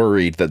was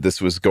worried that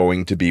this was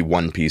going to be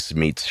One Piece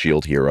meets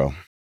Shield Hero.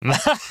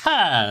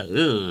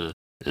 Ooh,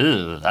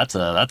 that's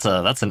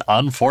an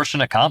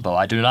unfortunate combo.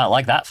 I do not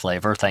like that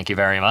flavor. Thank you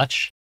very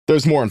much.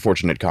 There's more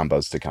unfortunate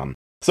combos to come.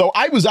 So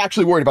I was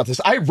actually worried about this.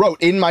 I wrote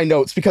in my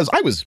notes because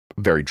I was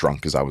very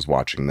drunk as I was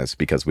watching this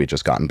because we had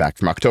just gotten back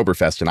from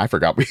Oktoberfest and I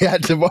forgot we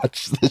had to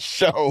watch the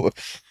show.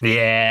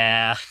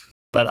 Yeah,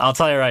 but I'll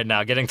tell you right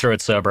now, getting through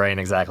it sober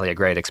ain't exactly a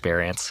great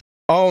experience.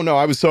 Oh no,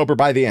 I was sober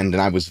by the end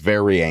and I was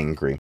very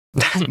angry.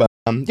 But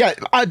yeah,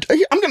 I'm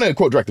going to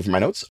quote directly from my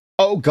notes.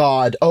 Oh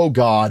God, oh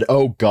God,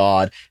 oh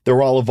God.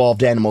 They're all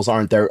evolved animals,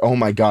 aren't there? Oh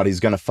my God,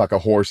 he's going to fuck a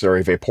horse or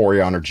a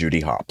Vaporeon or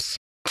Judy Hopps.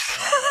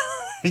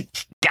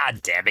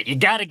 God damn it, you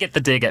gotta get the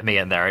dig at me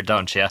in there,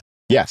 don't you?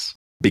 Yes,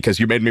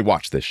 because you made me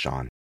watch this,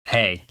 Sean.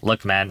 Hey,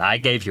 look man, I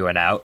gave you an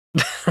out.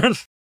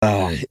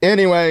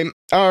 Anyway,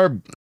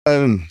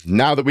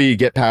 now that we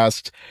get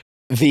past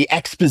the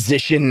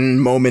exposition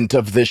moment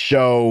of this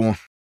show,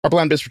 our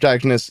bland bitch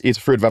protagonist eats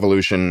a fruit of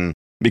evolution,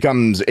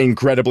 becomes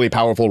incredibly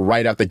powerful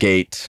right out the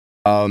gate,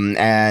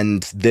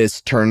 and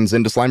this turns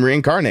into Slime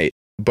Reincarnate,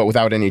 but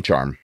without any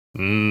charm.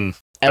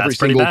 Every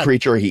single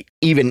creature he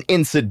even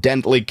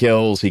incidentally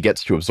kills, he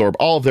gets to absorb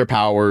all of their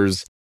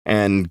powers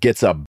and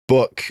gets a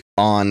book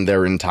on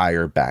their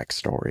entire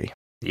backstory.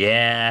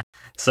 Yeah,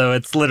 so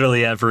it's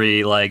literally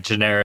every like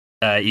generic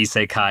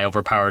isekai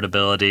overpowered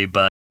ability,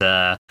 but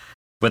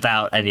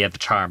without any of the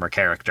charm or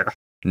character.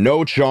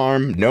 No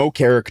charm, no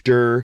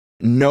character,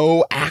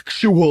 no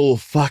actual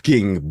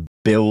fucking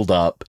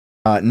build-up.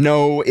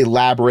 No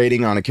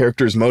elaborating on a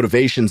character's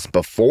motivations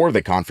before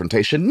the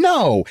confrontation.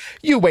 No,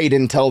 you wait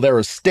until they're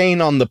a stain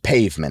on the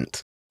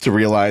pavement to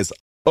realize,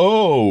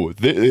 oh,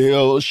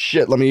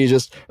 shit, let me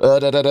just,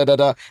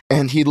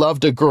 and he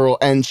loved a girl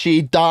and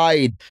she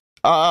died.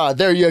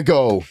 There you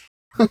go.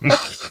 You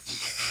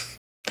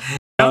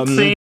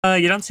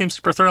don't seem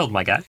super thrilled,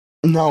 my guy.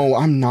 No,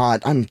 I'm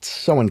not. I'm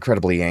so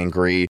incredibly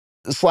angry.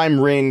 Slime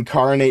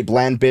Reincarnate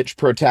bland bitch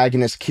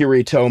protagonist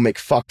Kirito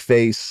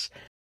McFuckface.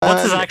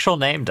 What's his actual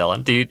name,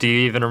 Dylan? Do you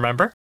even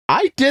remember?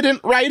 I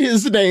didn't write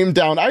his name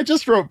down. I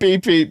just wrote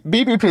BP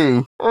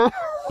Poo.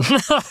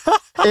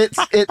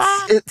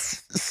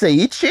 It's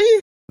Seiichi?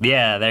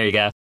 Yeah, there you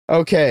go.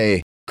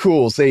 Okay,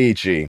 cool,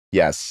 Seiichi.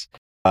 Yes.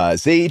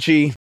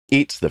 Seiichi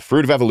eats the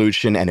fruit of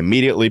evolution and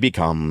immediately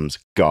becomes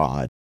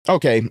God.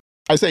 Okay,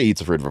 I say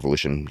eats the fruit of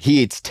evolution.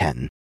 He eats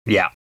 10.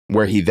 Yeah.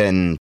 Where he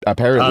then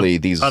apparently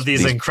these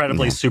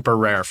incredibly super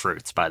rare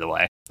fruits, by the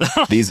way.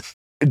 These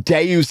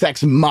Deus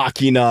Ex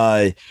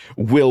Machina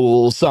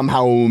will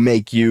somehow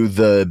make you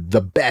the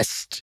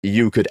best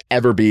you could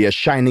ever be, a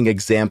shining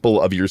example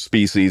of your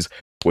species,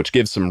 which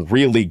gives some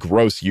really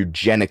gross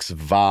eugenics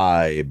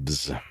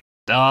vibes.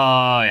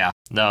 Oh, yeah.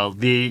 No,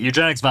 the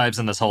eugenics vibes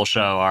in this whole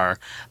show are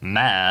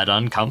mad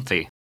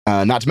uncomfy.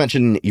 Not to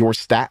mention, your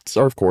stats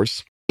are, of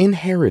course,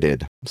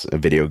 inherited. It's a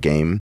video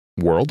game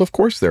world, of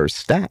course, there are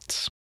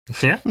stats.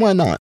 Yeah. Why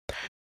not?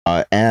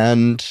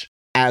 And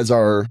as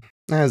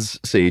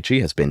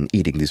Seiichi has been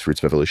eating these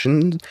fruits of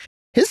evolution,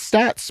 his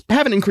stats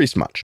haven't increased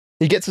much.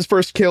 He gets his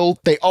first kill,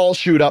 they all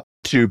shoot up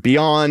to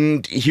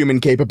beyond human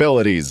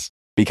capabilities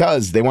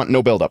because they want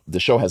no build-up. The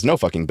show has no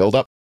fucking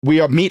build-up.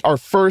 We meet our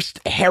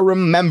first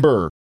harem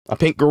member, a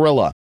pink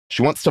gorilla.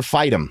 She wants to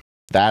fight him.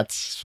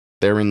 That's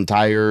their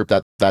entire,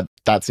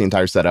 that's the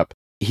entire setup.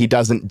 He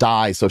doesn't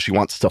die, so she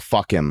wants to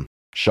fuck him.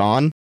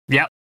 Sean?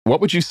 Yep. What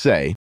would you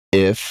say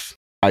if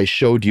I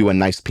showed you a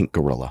nice pink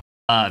gorilla?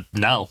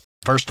 No.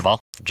 First of all,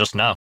 just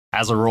no.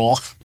 As a rule.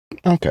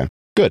 Okay,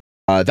 good.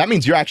 That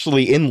means you're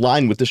actually in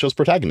line with the show's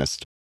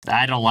protagonist.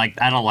 I don't like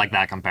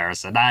that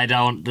comparison. I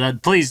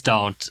don't. Please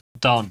don't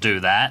do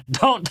that.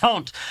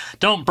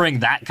 Don't bring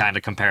that kind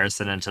of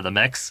comparison into the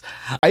mix.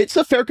 It's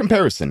a fair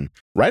comparison.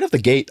 Right off the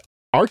gate,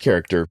 our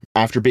character,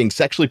 after being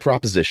sexually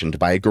propositioned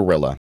by a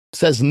gorilla,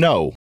 says,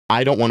 no,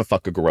 I don't want to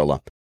fuck a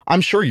gorilla.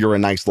 I'm sure you're a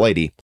nice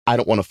lady. I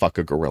don't want to fuck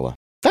a gorilla.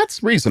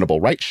 That's reasonable,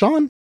 right,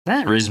 Sean?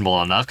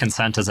 Reasonable enough.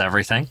 Consent is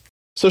everything.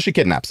 So she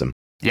kidnaps him.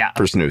 Yeah.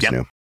 For Snoo Yep.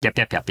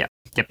 Snoo.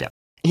 Yep.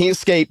 He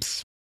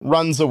escapes,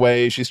 runs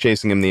away. She's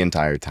chasing him the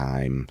entire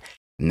time.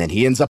 And then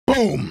he ends up,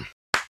 boom,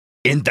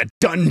 in the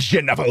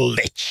dungeon of a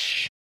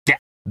lich. Yeah.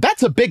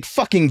 That's a big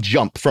fucking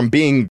jump from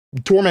being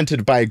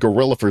tormented by a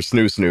gorilla for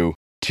Snoo Snoo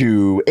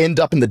to end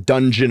up in the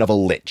dungeon of a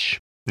lich.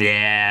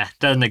 Yeah.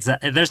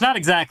 There's not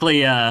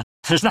exactly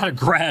there's not a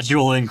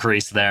gradual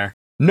increase there.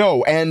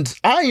 No, and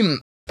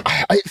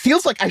it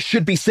feels like I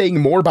should be saying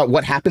more about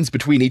what happens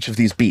between each of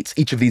these beats,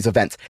 each of these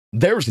events.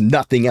 There's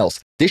nothing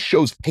else. This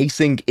show's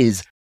pacing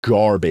is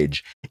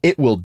garbage. It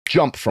will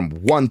jump from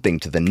one thing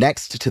to the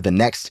next, to the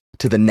next,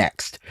 to the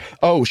next.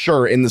 Oh,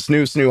 sure, in the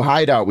Snoo Snoo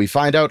hideout, we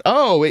find out,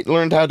 oh, it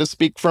learned how to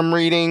speak from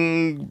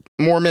reading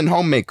Mormon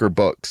homemaker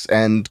books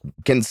and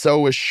can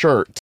sew a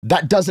shirt.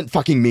 That doesn't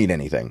fucking mean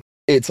anything.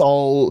 It's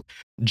all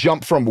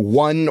jump from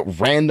one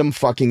random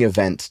fucking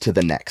event to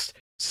the next.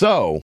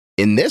 So,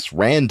 in this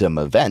random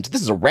event,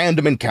 this is a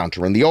random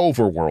encounter in the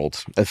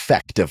overworld,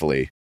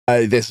 effectively.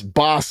 This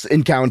boss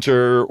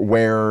encounter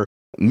where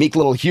meek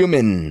little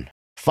human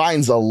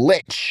finds a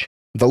lich.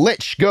 The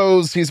lich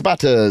goes, he's about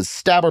to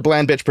stab our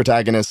bland bitch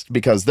protagonist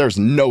because there's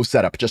no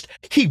setup. Just,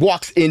 he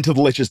walks into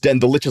the lich's den.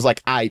 The lich is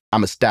like, I'm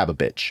a stab a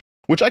bitch.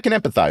 Which I can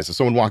empathize. If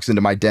someone walks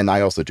into my den,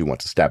 I also do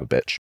want to stab a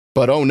bitch.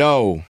 But oh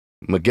no,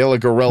 Magilla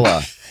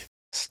Gorilla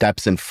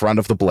steps in front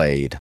of the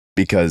blade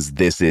because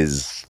this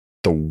is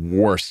the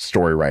worst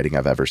story writing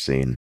I've ever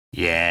seen.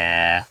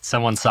 Yeah.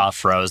 Someone saw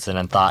Frozen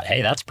and thought,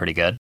 hey, that's pretty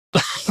good.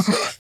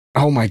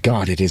 Oh my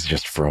god, it is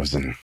just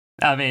Frozen.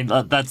 I mean,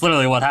 that's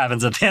literally what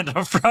happens at the end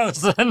of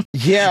Frozen.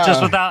 Yeah.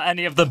 Just without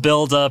any of the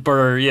build-up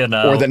or,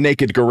 Or the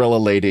naked gorilla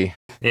lady.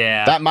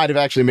 Yeah. That might have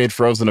actually made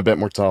Frozen a bit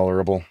more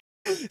tolerable.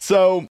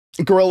 So,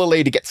 gorilla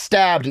lady gets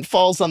stabbed and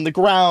falls on the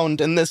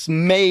ground, and this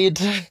maid...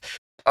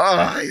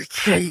 I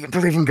can't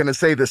believe I'm gonna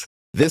say this.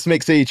 This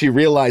makes Eiichi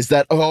realize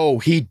that, oh,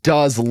 he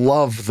does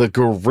love the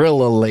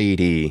gorilla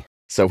lady.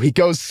 So he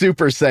goes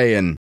Super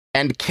Saiyan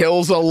and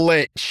kills a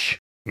lich.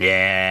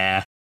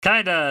 Yeah.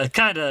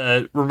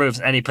 Kinda removes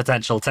any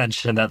potential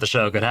tension that the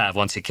show could have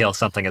once you kill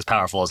something as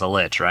powerful as a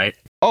lich, right?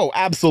 Oh,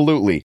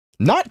 absolutely.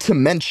 Not to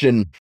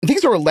mention,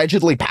 these are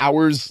allegedly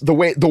powers,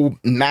 the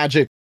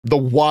magic, the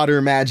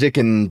water magic,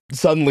 and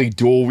suddenly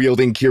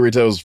dual-wielding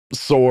Kirito's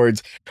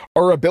swords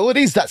are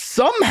abilities that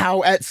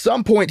somehow at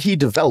some point he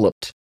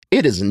developed.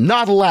 It is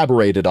not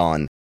elaborated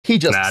on. He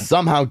just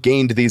somehow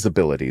gained these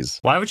abilities.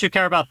 Why would you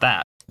care about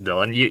that,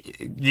 Dylan?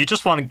 You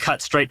just want to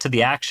cut straight to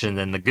the action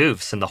and the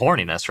goofs and the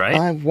horniness, right?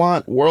 I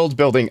want world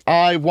building.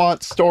 I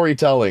want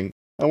storytelling.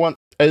 I want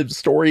a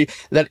story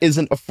that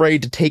isn't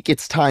afraid to take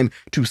its time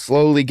to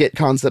slowly get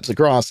concepts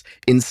across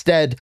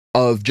instead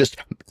of just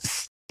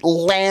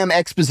slam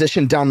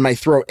exposition down my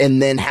throat and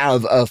then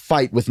have a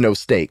fight with no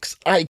stakes.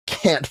 I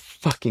can't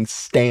fucking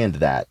stand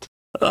that.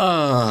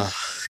 Oh,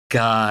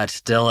 God,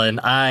 Dylan,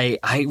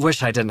 I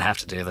wish I didn't have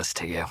to do this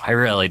to you. I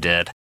really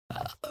did.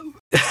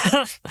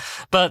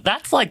 But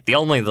that's like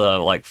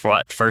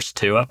first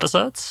 2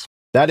 episodes?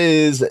 That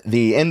is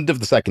the end of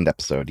the second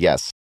episode,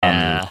 yes.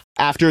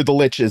 After the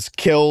lich is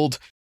killed,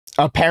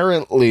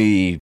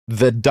 apparently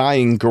the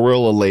dying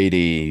gorilla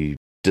lady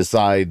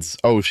decides,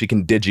 oh, she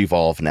can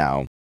digivolve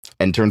now,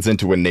 and turns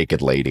into a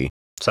naked lady.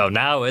 So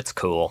now it's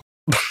cool.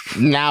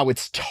 Now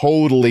it's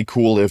totally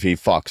cool if he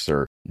fucks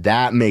her.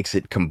 That makes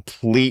it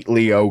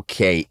completely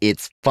okay.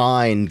 It's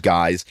fine,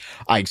 guys.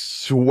 I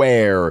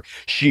swear,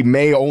 she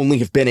may only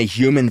have been a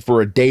human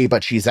for a day,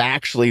 but she's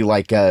actually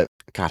like a...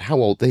 God, how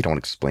old? They don't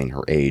explain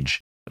her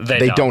age.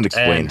 They don't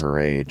explain her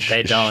age.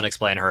 They don't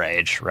explain her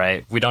age,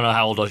 right? We don't know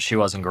how old she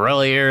was in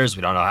gorilla years.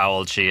 We don't know how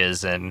old she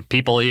is in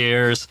people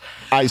years.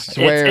 I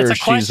swear, it's a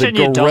she's a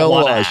question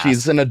gorilla.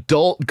 She's an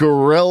adult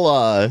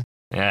gorilla.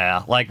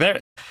 Yeah, like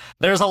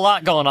there's a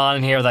lot going on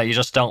in here that you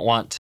just don't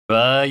want to.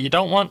 You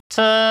don't want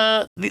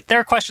to. There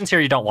are questions here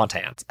you don't want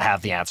to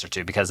have the answer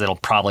to because it'll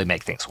probably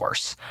make things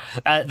worse.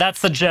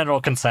 That's the general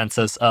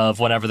consensus of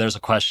whenever there's a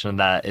question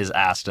that is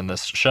asked in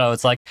this show.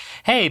 It's like,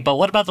 hey, but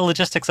what about the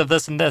logistics of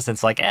this and this? And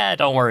it's like,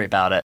 don't worry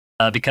about it.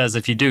 Because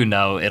if you do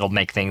know, it'll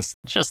make things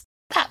just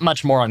that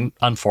much more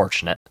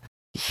unfortunate.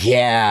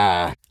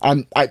 Yeah,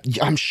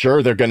 I'm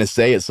sure they're gonna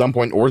say at some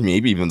point, or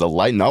maybe even the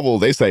light novel,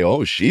 they say,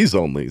 oh, she's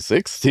only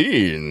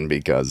 16,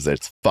 because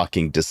it's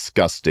fucking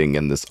disgusting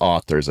and this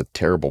author's a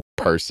terrible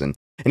person.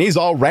 And he's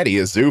already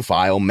a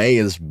zoophile, may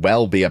as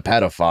well be a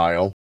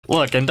pedophile.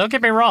 Look, and don't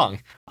get me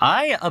wrong,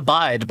 I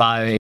abide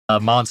by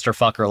monster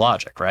fucker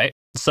logic, right?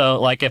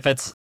 So, like, if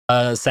it's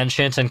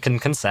sentient and can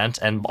consent,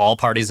 and all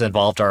parties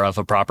involved are of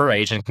a proper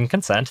age and can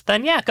consent,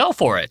 then yeah, go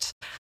for it.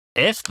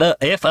 If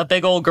a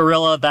big old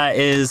gorilla that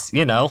is,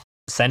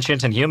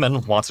 sentient and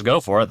human wants to go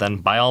for it, then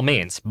by all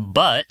means.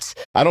 But,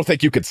 I don't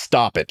think you could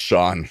stop it,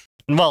 Sean.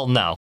 well,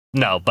 no.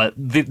 No, but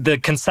the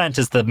consent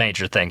is the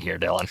major thing here,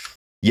 Dylan.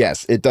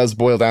 Yes, it does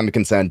boil down to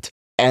consent,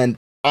 and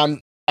I'm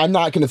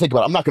not going to think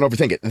about it. I'm not going to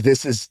overthink it.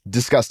 This is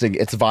disgusting.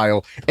 It's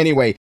vile.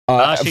 Anyway,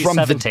 She's from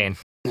 17.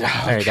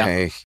 There you go.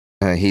 Okay.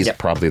 He's Yep.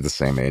 probably the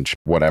same age.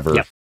 Whatever.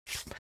 Yep.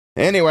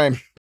 Anyway,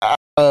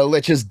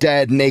 Lich is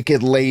dead,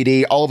 naked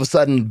lady. All of a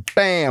sudden,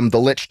 bam, the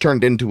Lich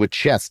turned into a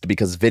chest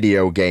because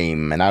video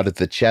game, and out of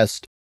the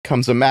chest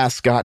comes a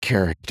mascot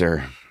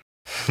character.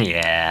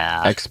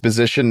 Yeah.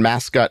 Exposition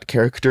mascot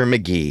character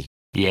McGee,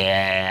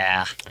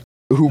 Yeah.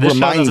 who This show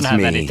reminds doesn't have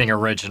me. anything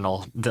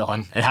original,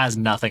 Dylan. It has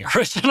nothing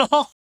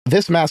original.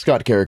 This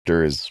mascot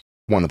character is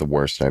one of the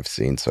worst I've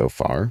seen so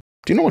far.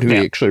 Do you know what he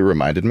Yeah. actually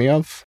reminded me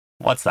of?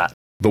 What's that?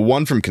 The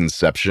one from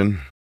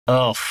Conception.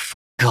 Oh,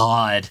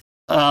 God.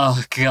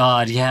 Oh,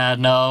 God. Yeah,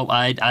 no,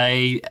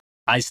 I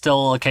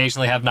still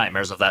occasionally have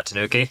nightmares of that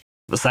Tanuki.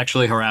 The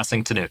sexually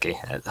harassing Tanuki.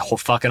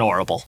 Fucking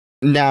horrible.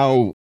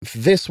 Now,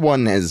 this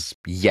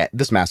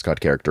mascot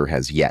character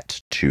has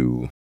yet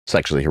to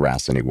sexually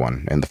harass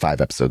anyone in the 5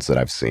 episodes that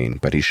I've seen,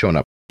 but he's shown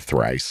up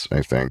thrice,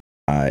 I think.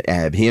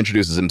 And he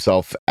introduces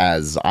himself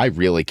as, I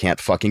really can't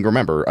fucking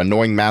remember,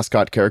 annoying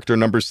mascot character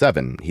number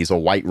 7. He's a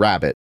white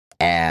rabbit,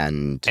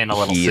 and In a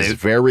little he is suit.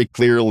 very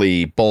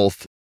clearly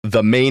both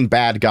the main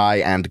bad guy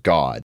and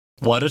God.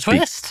 What a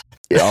twist.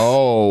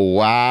 Oh,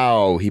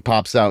 wow. He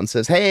pops out and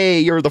says, hey,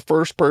 you're the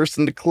first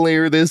person to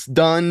clear this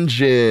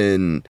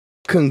dungeon.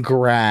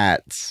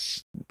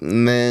 Congrats.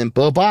 And then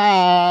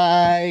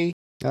bye-bye.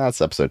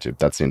 That's episode 2.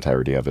 That's the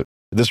entirety of it.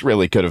 This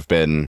really could have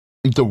been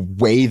the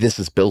way this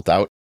is built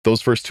out.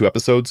 Those first 2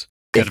 episodes,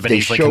 Could if have been they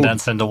easily showed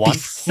condensed into the one.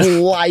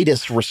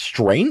 slightest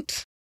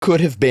restraint,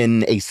 could have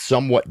been a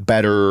somewhat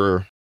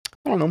better,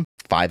 I don't know,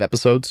 5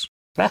 episodes.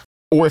 Yeah.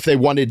 Or if they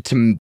wanted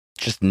to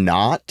just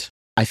not,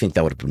 I think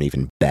that would have been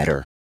even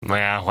better.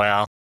 Yeah,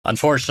 well,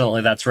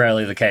 unfortunately, that's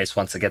rarely the case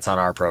once it gets on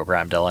our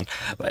program, Dylan.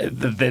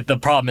 The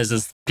problem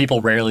is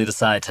people rarely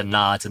decide to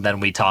not, and then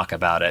we talk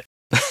about it.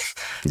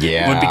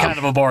 Yeah. It would be kind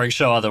of a boring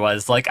show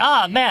otherwise. Like,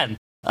 man,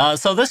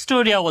 so this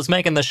studio was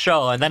making the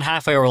show, and then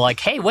halfway we're like,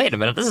 hey, wait a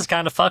minute, this is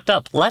kind of fucked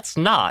up. Let's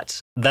not.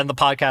 Then the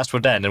podcast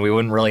would end, and we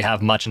wouldn't really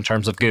have much in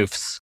terms of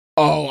goofs.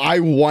 Oh, I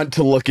want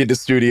to look into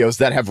studios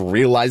that have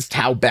realized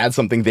how bad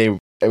something they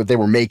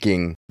were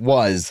making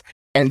was,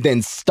 and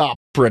then stop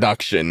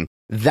production.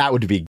 That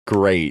would be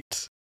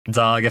great.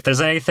 Dog, if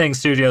there's anything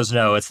studios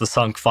know, it's the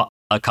sunk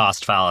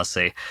cost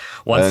fallacy.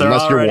 Once they're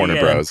Unless you're already Warner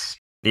in, Bros.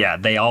 Yeah,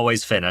 they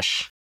always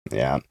finish.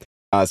 Yeah.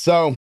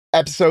 So,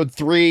 episode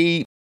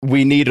 3,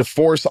 we need to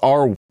force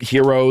our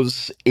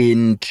heroes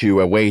into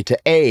a way to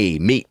A,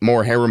 meet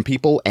more harem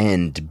people,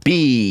 and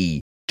B,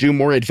 do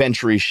more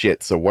adventure-y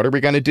shit. So what are we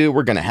going to do?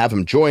 We're going to have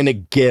them join a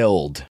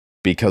guild.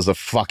 Because of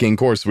fucking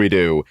course we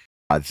do.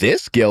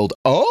 This guild,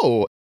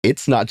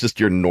 it's not just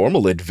your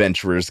normal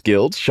adventurers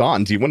guild.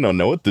 Sean, do you want to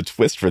know what the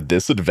twist for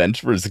this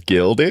adventurers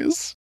guild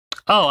is?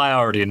 Oh, I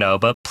already know,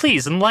 but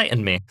please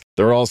enlighten me.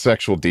 They're all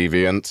sexual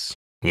deviants.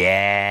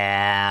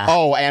 Yeah.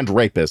 Oh, and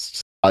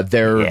rapists.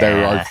 There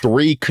Yeah. are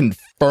 3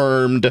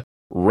 confirmed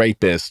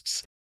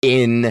rapists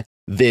in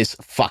this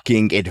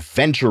fucking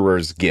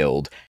adventurers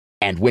guild.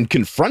 And when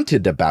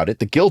confronted about it,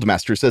 the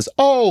guildmaster says,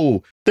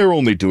 oh, they're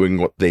only doing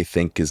what they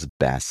think is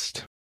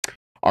best.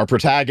 Our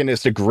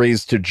protagonist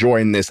agrees to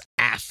join this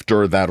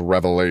after that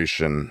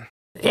revelation.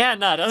 Yeah,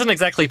 no, it doesn't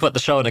exactly put the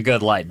show in a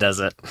good light, does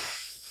it?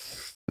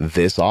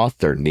 This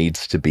author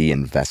needs to be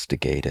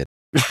investigated.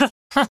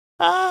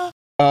 Ah.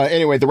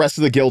 Anyway, the rest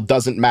of the guild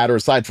doesn't matter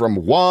aside from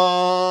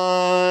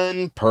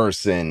one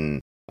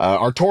person.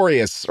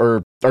 Artoria,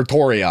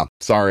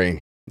 sorry.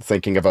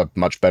 Thinking of a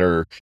much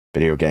better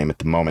video game at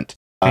the moment.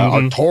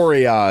 Mhm.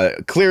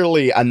 Artoria,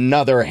 clearly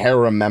another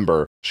harem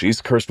member.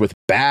 She's cursed with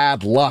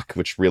bad luck,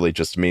 which really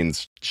just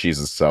means she's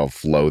a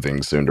self-loathing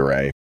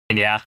tsundere.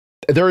 Yeah.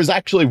 There is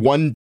actually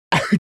one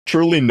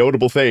truly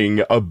notable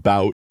thing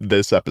about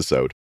this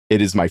episode.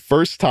 It is my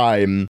first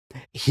time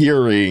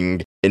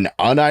hearing an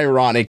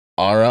unironic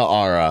ara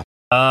ara.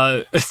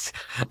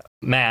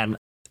 Man,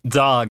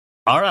 dog,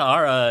 ara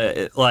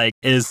ara,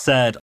 is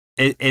said,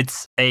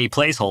 it's a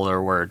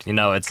placeholder word. You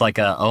know, it's like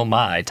a oh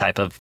my type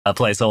of a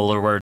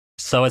placeholder word.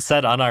 So it's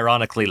said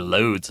unironically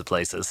loads of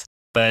places.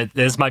 But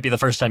this might be the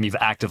first time you've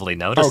actively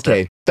noticed it.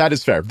 Okay, that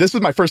is fair. This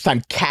was my first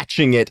time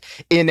catching it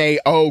in a,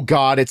 oh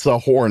god, it's a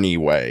horny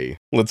way.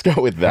 Let's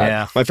go with that.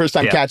 Yeah. My first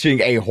time Yeah.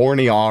 catching a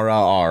horny ara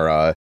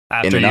ara.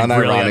 After in you an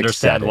really unironic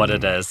understand what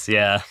setting. it is.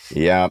 Yeah.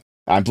 Yeah,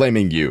 I'm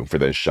blaming you for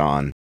this,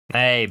 Sean.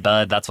 Hey,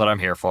 bud, that's what I'm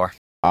here for.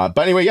 But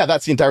anyway, yeah,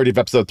 that's the entirety of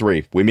episode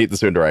 3. We meet the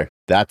tsundere.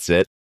 That's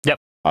it. Yep.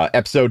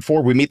 Episode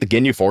 4, we meet the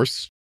Ginyu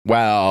Force.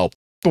 Well,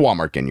 the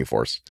Walmart Ginyu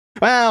Force.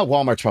 Well,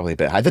 Walmart's probably a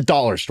bit high. The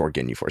dollar store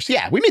Ginyu Force.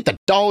 Yeah, we meet the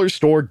dollar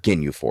store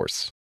Ginyu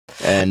Force.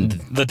 And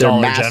The their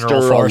Dollar master,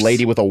 General Force. a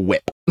lady with a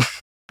whip.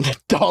 The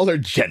Dollar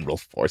General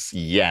Force,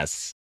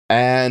 yes.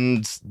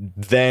 And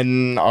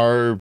then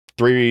our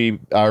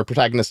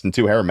protagonist and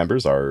 2 harem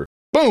members are,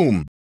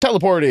 boom,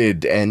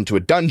 teleported into a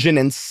dungeon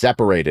and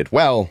separated.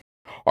 Well,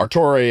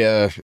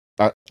 Artoria,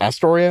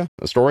 Astoria,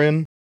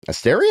 Astorian,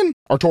 Asterion,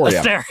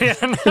 Artoria.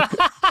 Asterion.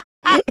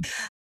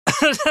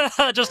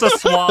 Just a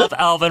suave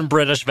elven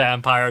British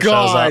vampire shows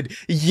up. God,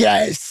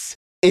 yes.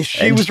 If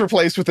she was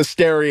replaced with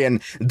Asterion,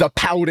 the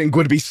pouting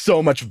would be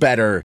so much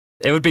better.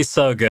 It would be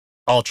so good.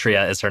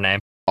 Altria is her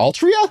name.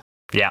 Altria?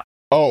 Yeah.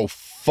 Oh,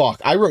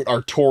 fuck. I wrote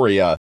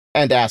Artoria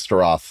and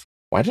Astaroth.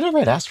 Why did I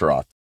write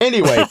Astaroth?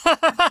 Anyway,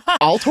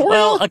 Altoria?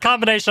 Well, a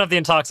combination of the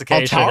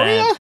intoxication.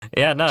 Altaria?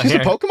 Yeah, no. She's a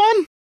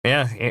Pokemon?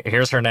 Yeah,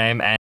 here's her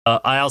name. And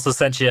I also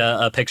sent you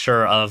a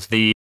picture of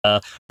the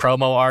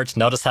promo art.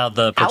 Notice how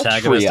the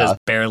protagonist Altria. is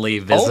barely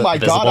visible. Oh my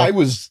god,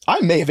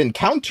 I may have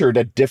encountered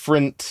a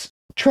different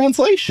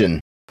translation.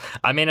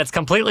 I mean, it's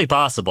completely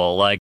possible.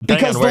 Like,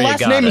 Because the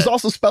last name is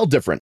also spelled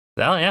different.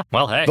 Oh, yeah.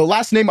 Well, hey. The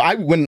last name,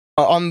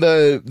 on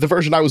the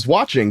version I was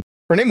watching,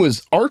 her name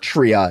was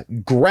Artria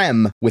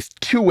Grem with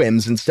 2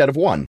 M's instead of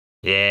 1.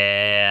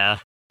 Yeah.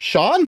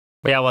 Sean?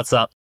 Yeah, what's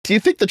up? Do you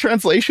think the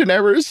translation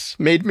errors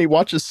made me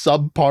watch a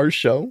subpar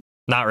show?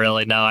 Not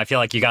really, no. I feel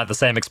like you got the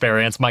same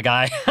experience, my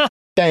guy.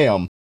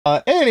 Damn.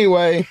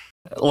 Anyway.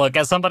 Look,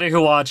 as somebody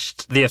who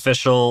watched the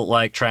official,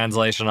 like,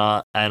 translation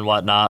and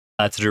whatnot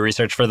to do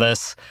research for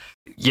this,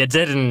 your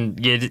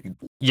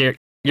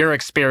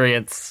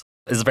experience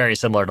is very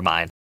similar to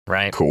mine,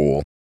 right?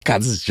 Cool.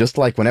 God, this is just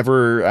like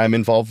whenever I'm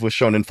involved with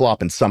Shonen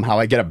Flop and somehow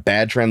I get a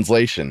bad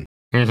translation.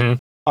 Mm-hmm.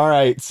 All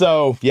right,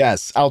 so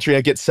yes,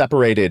 Altria gets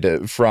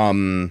separated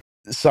from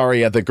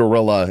Saria the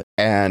gorilla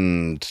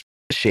and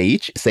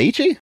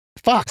Seiichi?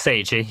 Fuck.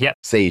 Seiichi, yep.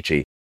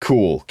 Seiichi.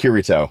 Cool.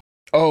 Kirito.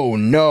 Oh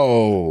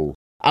no!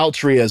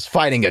 Altria's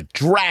fighting a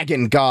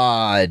dragon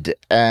god,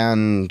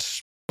 and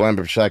Blind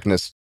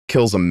Protagonist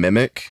kills a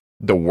mimic.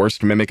 The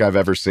worst mimic I've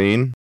ever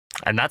seen.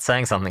 I'm not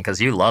saying something because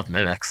you love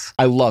mimics.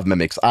 I love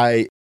mimics.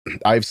 I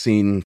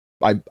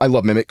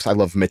love mimics. I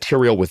love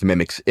material with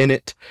mimics in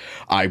it.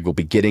 I will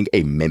be getting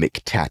a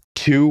mimic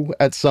tattoo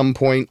at some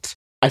point.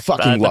 I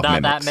fucking love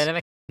not mimics. That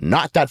mimic?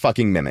 Not that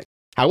fucking mimic.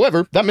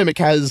 However, that mimic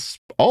has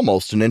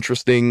almost an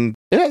interesting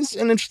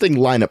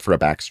lineup for a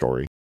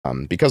backstory.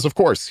 Because of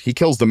course, he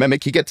kills the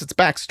mimic, he gets its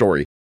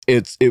backstory.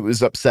 It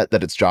was upset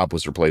that its job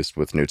was replaced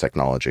with new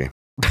technology.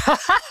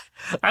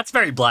 That's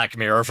very Black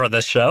Mirror for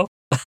this show.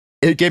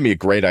 It gave me a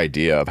great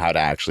idea of how to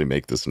actually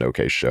make this an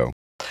okay show.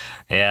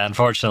 Yeah,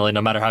 unfortunately,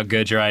 no matter how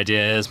good your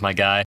idea is, my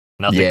guy,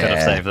 nothing could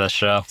have saved this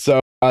show. So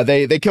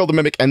they kill the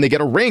mimic and they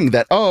get a ring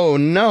that, oh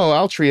no,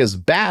 Altria's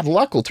bad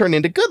luck will turn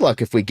into good luck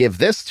if we give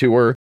this to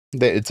her.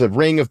 It's a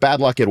ring of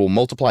bad luck. It will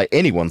multiply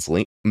anyone's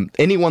luck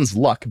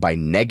by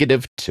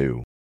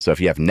 -2. So if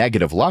you have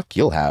negative luck,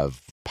 you'll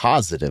have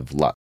positive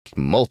luck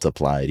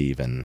multiplied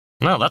even.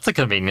 No, that's a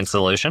convenient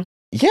solution.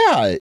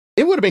 Yeah,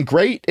 it would have been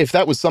great if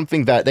that was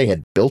something that they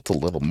had built a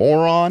little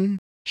more on,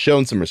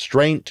 shown some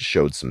restraint,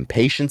 showed some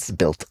patience,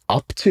 built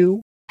up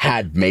to,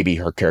 had maybe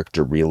her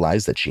character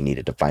realize that she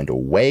needed to find a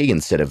way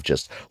instead of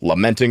just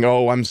lamenting,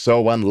 oh, I'm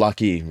so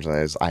unlucky.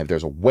 There's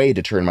a way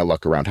to turn my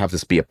luck around, have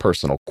this be a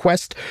personal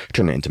quest,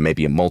 turn it into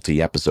maybe a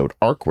multi-episode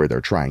arc where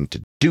they're trying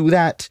to do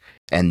that,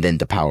 and then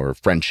the power of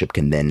friendship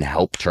can then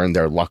help turn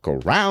their luck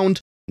around.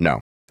 No,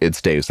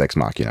 it's Deus Ex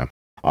Machina.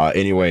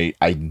 Anyway,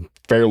 I'm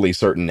fairly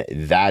certain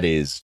that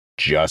is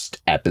just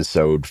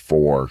episode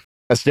 4.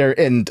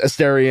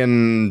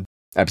 Asterion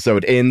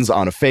episode ends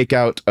on a fake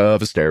out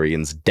of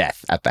Asterion's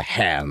death at the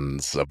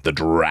hands of the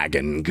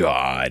dragon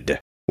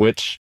god.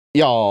 Which,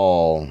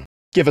 y'all,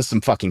 give us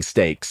some fucking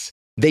stakes.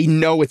 They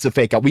know it's a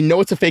fake out. We know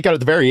it's a fake out at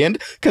the very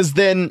end, because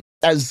then,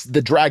 as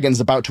the dragon's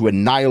about to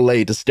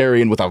annihilate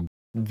Asterion with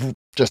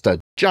just a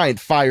giant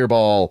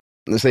fireball,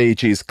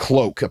 Seiichi's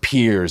cloak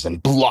appears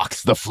and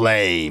blocks the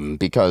flame,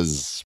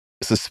 because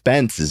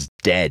suspense is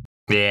dead.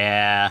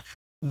 Yeah.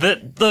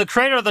 The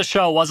creator of the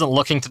show wasn't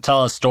looking to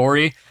tell a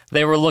story.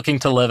 They were looking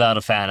to live out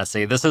a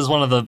fantasy. This is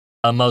one of the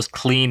most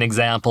clean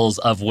examples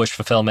of wish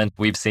fulfillment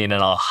we've seen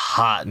in a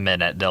hot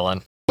minute,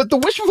 Dylan. But the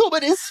wish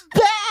fulfillment is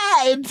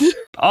bad!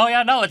 Oh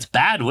yeah, no, it's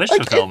bad wish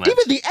fulfillment.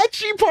 Even the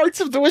ecchi parts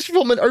of the wish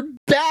fulfillment are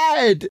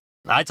bad!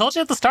 I told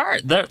you at the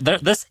start,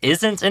 this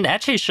isn't an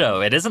ecchi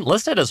show. It isn't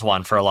listed as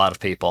one for a lot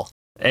of people.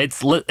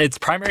 Its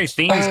primary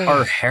themes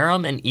are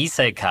harem and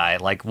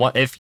isekai.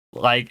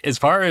 As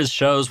far as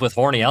shows with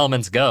horny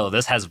elements go,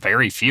 this has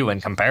very few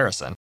in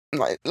comparison.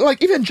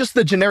 Like even just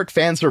the generic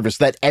fan service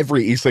that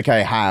every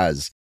isekai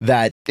has,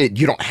 that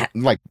you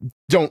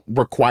don't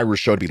require a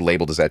show to be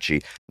labeled as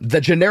ecchi.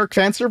 The generic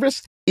fan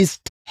service is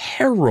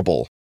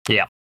terrible.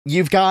 Yeah.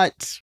 You've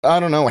got, I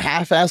don't know,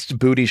 half-assed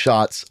booty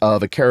shots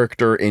of a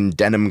character in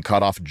denim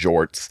cutoff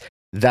jorts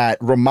that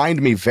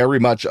remind me very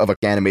much of an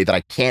anime that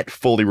I can't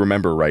fully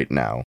remember right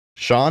now.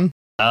 Sean?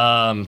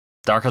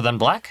 Darker Than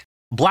Black?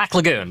 Black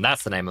Lagoon,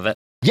 that's the name of it.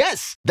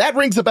 Yes, that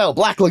rings a bell.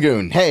 Black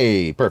Lagoon.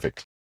 Hey,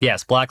 perfect.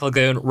 Yes, Black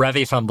Lagoon,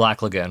 Revy from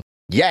Black Lagoon.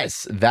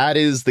 Yes, that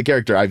is the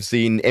character. I've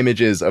seen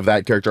images of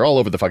that character all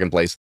over the fucking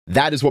place.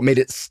 That is what made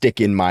it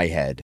stick in my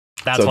head.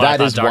 That's why I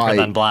thought Darker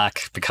Than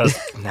Black, because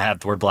it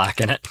had the word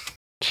black in it.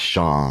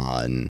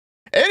 Sean.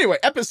 Anyway,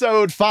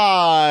 episode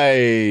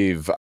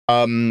 5.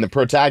 The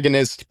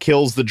protagonist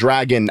kills the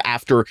dragon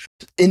after,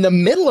 in the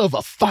middle of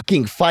a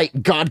fucking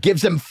fight, God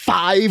gives him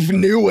 5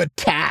 new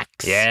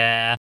attacks.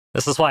 Yeah.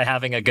 This is why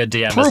having a good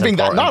DM is Proving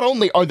that important. not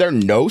only are there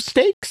no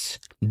stakes,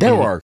 there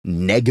Mhm. are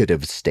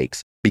negative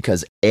stakes.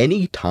 Because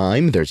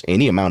anytime there's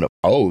any amount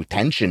of,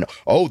 tension,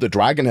 the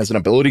dragon has an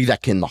ability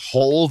that can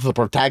hold the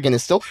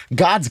protagonist still,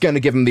 God's gonna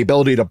give him the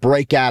ability to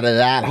break out of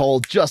that hole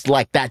just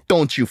like that.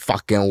 Don't you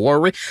fucking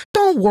worry.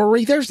 Don't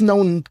worry, there's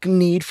no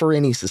need for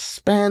any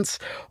suspense.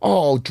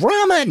 Oh,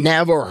 drama,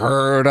 never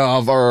heard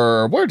of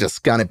her. We're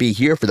just gonna be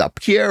here for the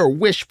pure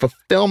wish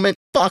fulfillment.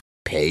 Fuck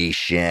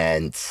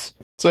patience.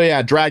 So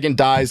yeah, dragon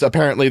dies.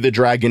 Apparently the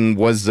dragon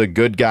was a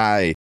good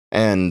guy.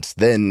 And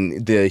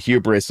then the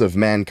hubris of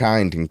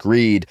mankind and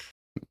greed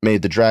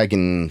made the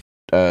dragon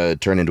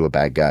turn into a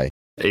bad guy.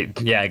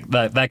 Yeah,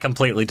 that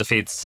completely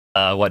defeats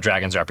what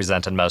dragons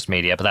represent in most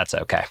media, but that's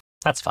okay.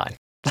 That's fine.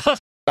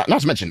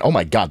 Not to mention, oh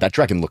my god, that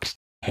dragon looks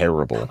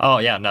terrible. Oh,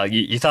 yeah, no,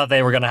 you thought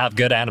they were going to have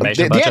good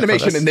animation. The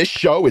animation in this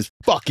show is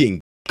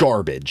fucking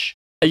garbage.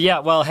 Yeah,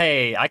 well,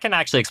 hey, I can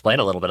actually explain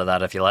a little bit of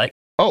that if you like.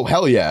 Oh,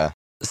 hell yeah.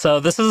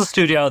 So this is a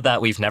studio that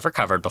we've never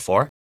covered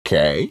before.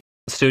 Okay.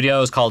 The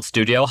studio is called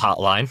Studio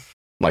Hotline.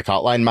 Like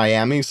Hotline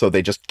Miami, so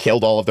they just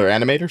killed all of their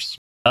animators?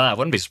 I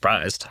wouldn't be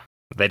surprised.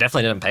 They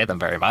definitely didn't pay them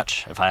very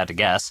much, if I had to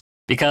guess.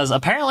 Because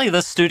apparently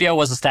this studio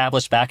was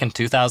established back in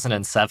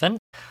 2007.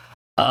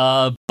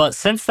 But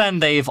since then,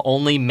 they've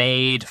only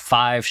made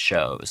 5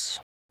 shows.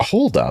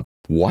 Hold up.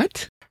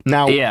 What?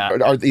 Now, Yeah.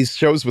 are these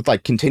shows with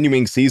like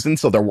continuing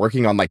seasons, so they're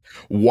working on like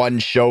one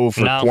show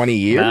for 20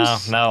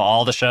 years? No,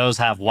 all the shows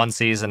have 1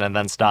 season and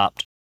then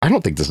stopped. I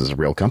don't think this is a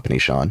real company,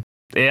 Sean.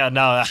 Yeah,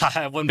 no,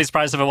 I wouldn't be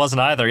surprised if it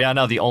wasn't either. Yeah,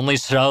 no, the only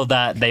show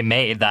that they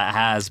made that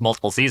has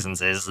multiple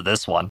seasons is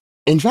this one.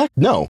 In fact,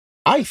 no.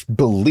 I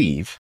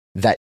believe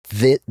that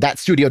that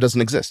studio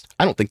doesn't exist.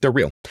 I don't think they're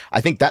real.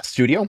 I think that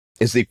studio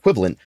is the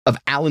equivalent of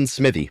Alan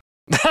Smithy.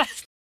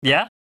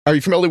 Yeah, Are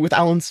you familiar with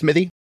Alan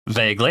Smithy?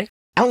 vaguely.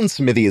 Alan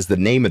Smithy is the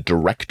name a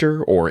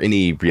director or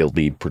any real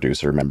lead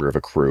producer, member of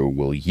a crew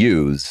will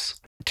use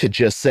to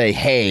just say,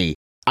 hey,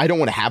 I don't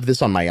want to have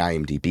this on my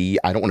IMDb.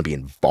 I don't want to be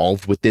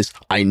involved with this.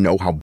 I know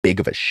how big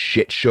of a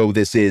shit show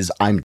this is.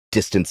 I'm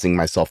distancing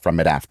myself from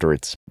it after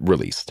it's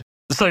released.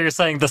 So you're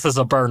saying this is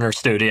a burner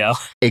studio?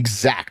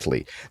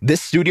 Exactly.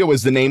 This studio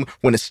is the name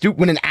when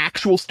an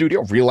actual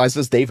studio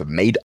realizes they've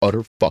made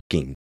utter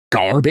fucking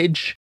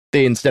garbage,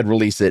 they instead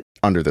release it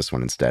under this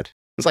one instead.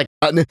 It's like,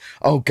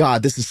 oh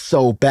god, this is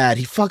so bad.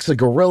 He fucks a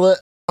gorilla.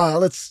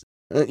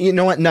 You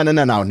know what? No.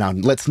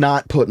 Let's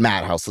not put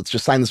Madhouse. Let's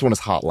just sign this one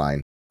as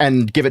Hotline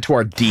and give it to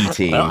our D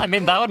team. Well, I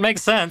mean, that would make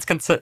sense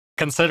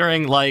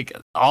considering like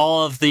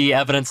all of the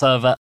evidence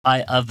of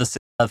the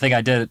thing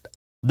I did.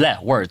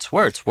 Yeah, words,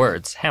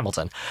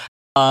 Hamilton.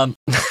 All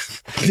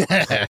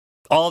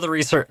the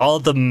research, all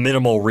the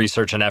minimal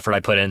research and effort I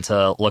put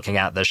into looking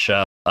at this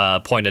show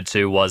pointed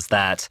to was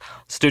that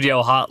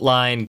Studio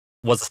Hotline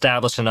was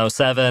established in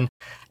 2007,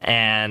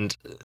 and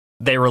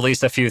they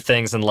released a few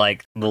things in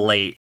like the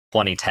late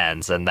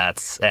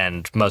 2010s,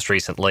 and most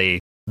recently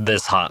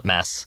this hot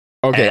mess.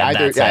 Okay, And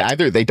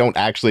either they don't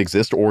actually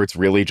exist or it's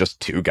really just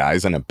 2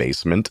 guys in a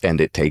basement and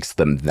it takes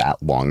them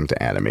that long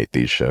to animate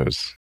these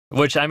shows.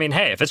 Which, I mean,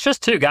 hey, if it's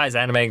just 2 guys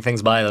animating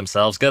things by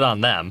themselves, good on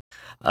them.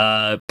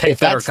 Pick If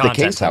better that's the content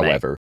case, to make.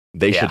 however,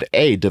 they Yeah.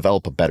 should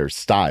develop a better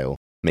style,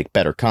 make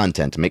better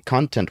content, make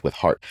content with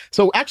heart.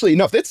 So actually,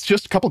 no, if it's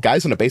just a couple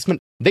guys in a basement,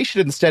 they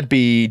should instead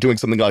be doing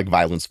something like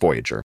Violence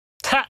Voyager.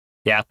 Ha!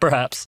 Yeah,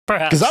 perhaps.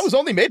 Because that was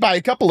only made by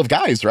a couple of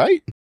guys,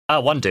 right?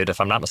 One dude, if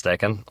I'm not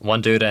mistaken.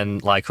 One dude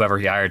and like whoever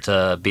he hired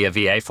to be a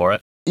VA for it.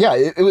 Yeah,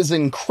 it was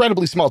an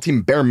incredibly small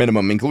team, bare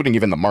minimum, including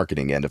even the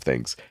marketing end of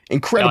things.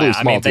 Incredibly Oh,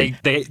 yeah, small I team.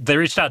 mean, they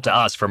reached out to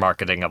us for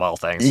marketing of all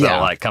things. So, Yeah.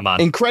 like, come on.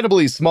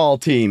 Incredibly small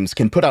teams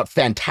can put out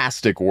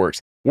fantastic works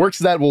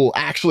that will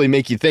actually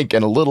make you think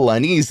and a little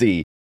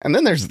uneasy. And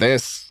then there's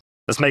this.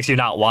 This makes you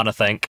not want to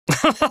think.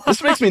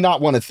 This makes me not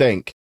want to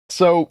think.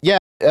 So, yeah,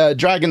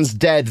 Dragon's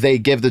dead. They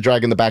give the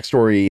dragon the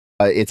backstory.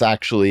 It's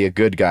actually a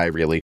good guy,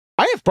 really.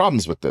 I have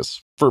problems with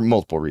this for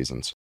multiple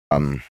reasons.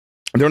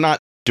 They're not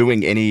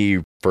doing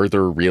any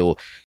further real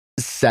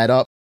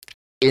setup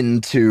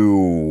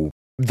into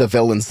the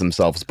villains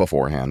themselves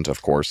beforehand,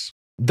 of course.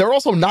 They're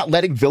also not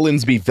letting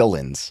villains be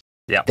villains.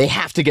 Yeah. They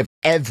have to give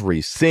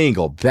every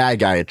single bad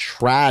guy a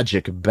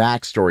tragic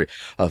backstory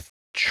of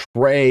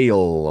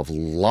betrayal, of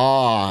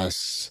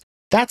loss.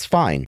 That's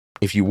fine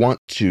if you want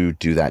to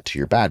do that to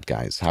your bad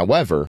guys.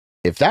 However,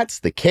 if that's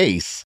the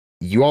case,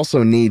 you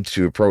also need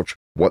to approach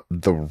what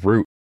the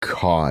root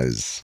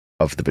cause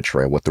of the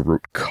betrayal, what the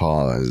root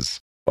cause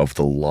of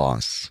the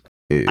loss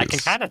is. I can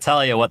kind of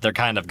tell you what they're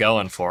kind of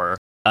going for,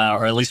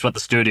 or at least what the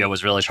studio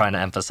was really trying to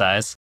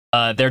emphasize.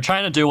 They're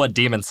trying to do what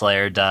Demon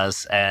Slayer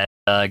does and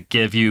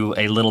give you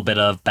a little bit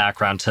of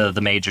background to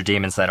the major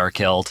demons that are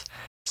killed,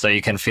 so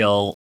you can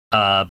feel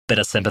a bit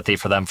of sympathy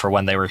for them for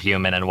when they were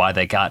human and why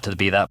they got to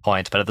be that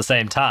point. But at the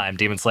same time,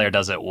 Demon Slayer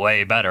does it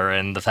way better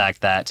in the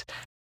fact that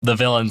the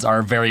villains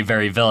are very,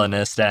 very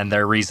villainous, and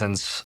their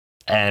reasons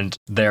and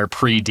their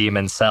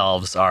pre-demon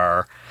selves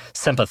are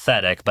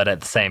sympathetic, but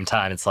at the same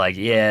time, it's like,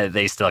 yeah,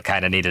 they still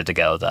kind of needed to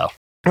go, though.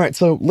 All right,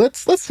 so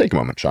let's take a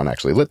moment, Sean.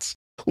 Actually, let's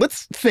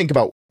think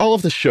about all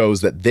of the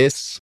shows that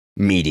this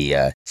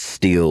media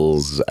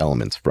steals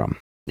elements from.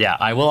 Yeah,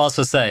 I will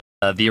also say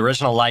the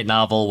original light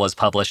novel was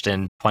published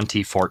in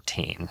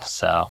 2014,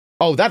 so.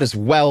 Oh, that is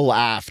well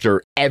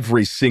after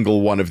every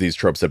single one of these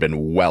tropes have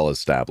been well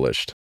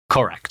established.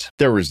 Correct.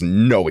 There was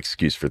no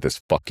excuse for this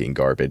fucking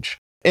garbage.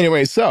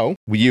 Anyway, so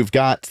you've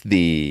got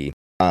the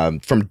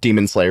from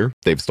Demon Slayer.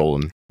 They've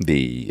stolen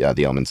the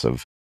elements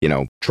of,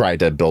 try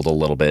to build a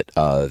little bit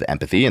of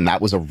empathy, and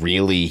that was a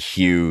really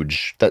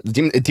huge.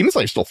 Demon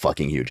Slayer is still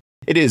fucking huge.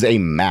 It is a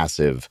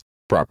massive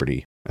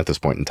property at this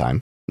point in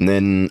time. And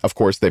then, of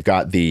course, they've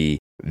got the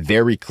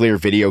very clear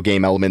video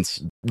game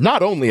elements,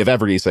 not only of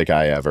every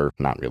isekai ever,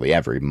 not really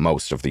every,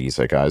 most of the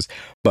isekais,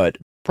 but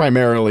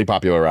primarily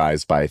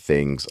popularized by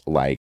things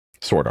like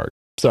Sword Art.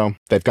 So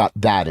they've got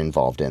that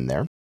involved in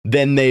there.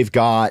 Then they've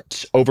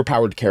got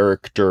overpowered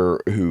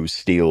character who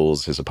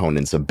steals his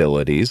opponent's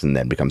abilities and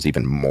then becomes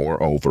even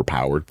more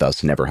overpowered,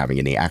 thus never having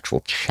any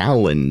actual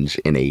challenge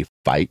in a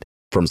fight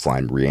from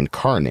Slime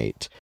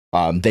Reincarnate.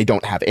 They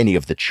don't have any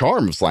of the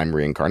charm of Slime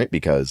Reincarnate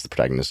because the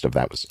protagonist of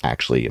that was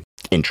actually an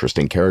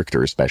interesting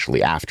character,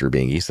 especially after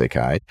being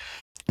isekai.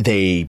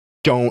 They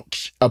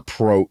don't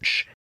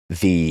approach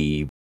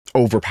the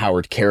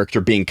overpowered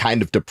character being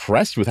kind of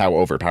depressed with how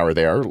overpowered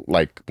they are,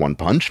 like One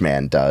Punch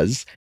Man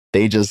does.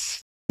 They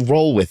just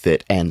roll with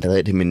it and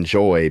let him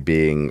enjoy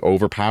being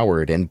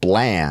overpowered and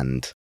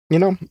bland,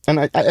 And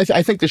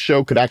I think the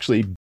show could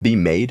actually be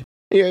made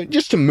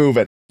just to move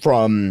it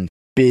from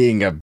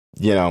being a,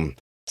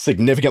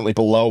 significantly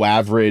below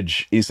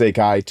average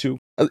isekai to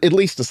at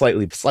least a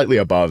slightly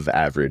above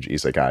average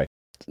isekai.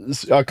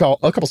 A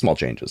couple small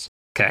changes.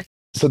 Okay.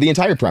 So the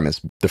entire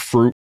premise, the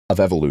fruit of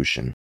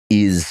evolution,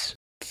 is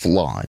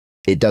flawed.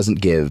 It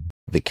doesn't give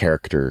the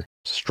character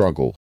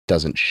struggle,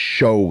 doesn't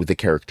show the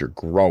character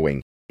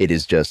growing. It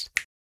is just,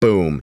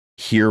 boom,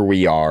 here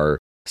we are.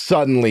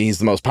 Suddenly he's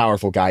the most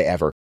powerful guy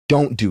ever.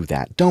 Don't do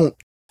that. Don't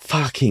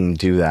fucking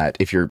do that.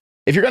 If you're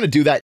going to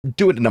do that,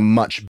 do it in a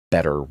much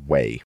better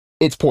way.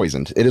 It's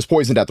poisoned. It is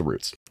poisoned at the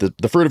roots.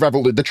 The fruit of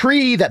evolution, the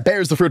tree that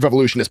bears the fruit of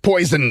evolution is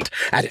poisoned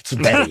at its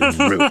very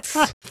roots.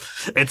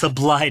 It's a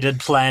blighted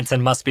plant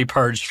and must be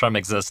purged from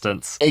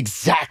existence.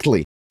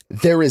 Exactly.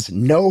 There is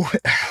no...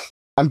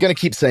 I'm going to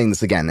keep saying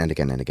this again and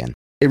again and again.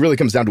 It really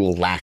comes down to a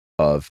lack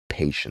of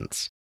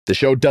patience. The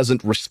show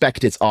doesn't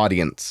respect its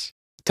audience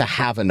to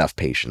have enough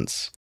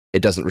patience.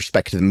 It doesn't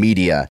respect the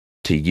media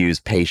to use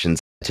patience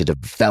to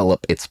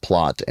develop its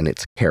plot and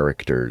its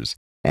characters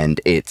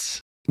and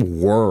its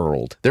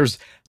world.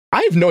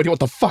 I have no idea what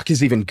the fuck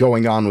is even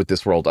going on with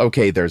this world.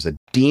 Okay, there's a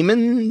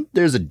demon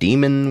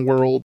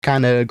world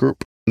kind of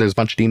group. There's a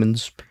bunch of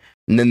demons.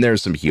 And then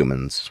there's some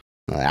humans.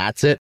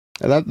 That's it.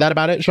 That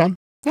about it, Sean?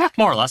 Yeah,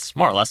 more or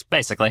less,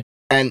 basically.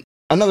 And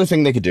another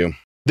thing they could do,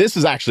 this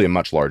is actually a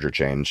much larger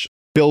change,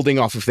 building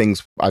off of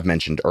things I've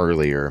mentioned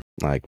earlier,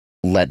 like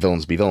let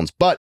villains be villains.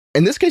 But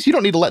in this case, you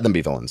don't need to let them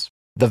be villains.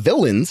 The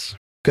villains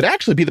could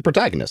actually be the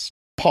protagonists.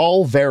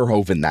 Paul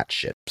Verhoeven, that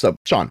shit. So,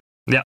 Sean.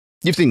 Yeah.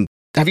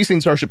 Have you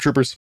seen Starship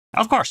Troopers?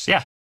 Of course,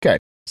 yeah. Okay.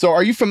 So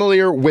are you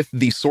familiar with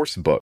the source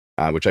book,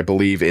 which I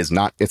believe it's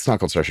not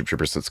called Starship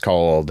Troopers, it's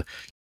called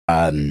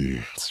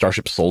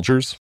Starship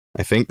Soldiers,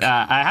 I think?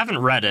 I haven't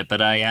read it,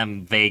 but I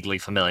am vaguely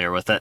familiar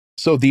with it.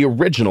 So the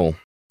original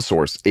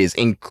source is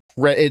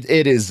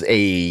it is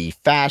a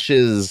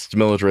fascist,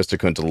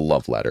 militaristic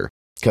love letter,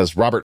 because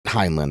Robert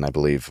Heinlein, I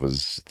believe,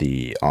 was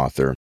the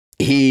author.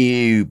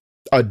 He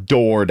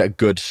adored a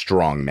good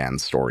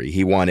strongman story.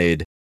 He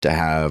wanted to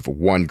have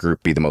one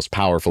group be the most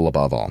powerful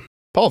above all.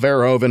 Paul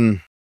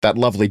Verhoeven, that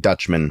lovely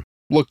Dutchman,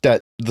 looked at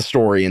the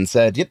story and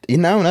said, you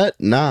know what?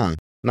 Nah,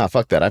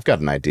 fuck that. I've got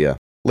an idea.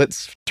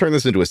 Let's turn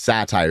this into a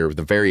satire of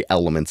the very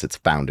elements it's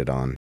founded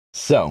on.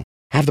 So,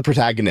 have the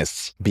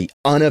protagonists be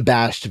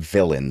unabashed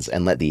villains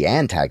and let the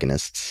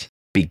antagonists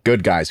be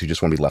good guys who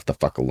just want to be left the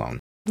fuck alone.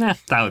 That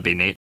would be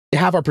neat.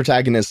 Have our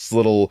protagonists'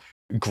 little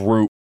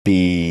group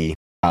be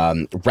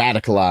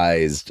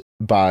radicalized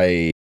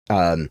by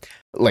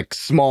like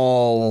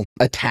small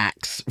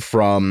attacks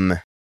from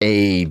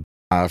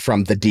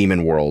the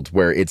demon world,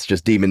 where it's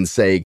just demons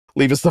say,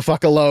 leave us the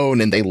fuck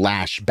alone, and they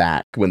lash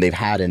back when they've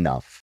had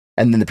enough.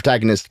 And then the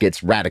protagonist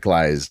gets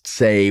radicalized,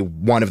 say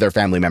one of their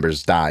family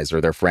members dies,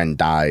 or their friend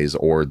dies,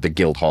 or the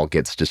guild hall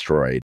gets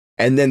destroyed.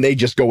 And then they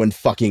just go and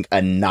fucking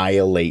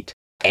annihilate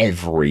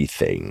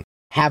everything.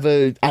 Have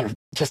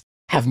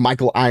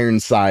Michael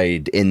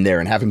Ironside in there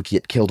and have him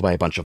get killed by a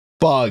bunch of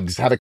bugs.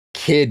 Have a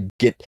kid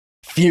get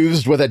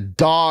fused with a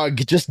dog.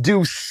 Just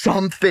do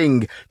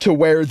something to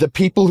where the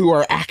people who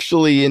are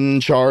actually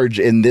in charge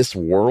in this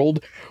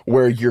world,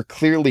 where you're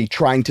clearly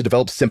trying to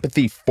develop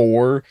sympathy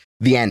for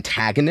the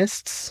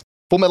antagonists.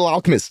 Fullmetal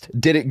Alchemist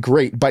did it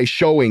great by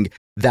showing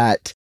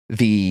that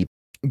the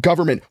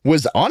government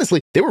was,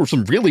 honestly, they were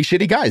some really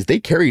shitty guys. They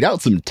carried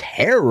out some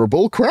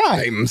terrible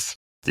crimes.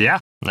 Yeah,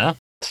 no.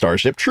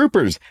 Starship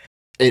Troopers.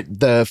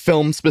 The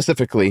film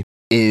specifically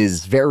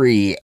is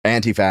very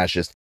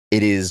anti-fascist.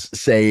 It is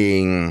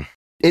saying,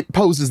 it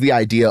poses the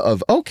idea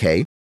of,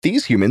 okay,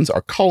 these humans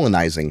are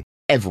colonizing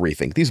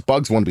everything. These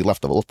bugs want to be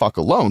left the fuck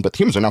alone, but the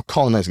humans are now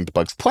colonizing the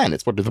bugs'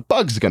 planets. What are the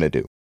bugs going to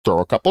do? Throw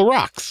a couple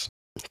rocks.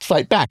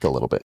 Fight back a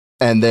little bit.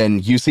 And then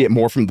you see it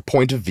more from the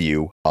point of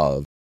view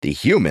of the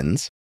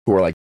humans who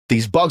are like,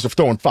 these bugs are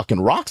throwing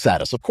fucking rocks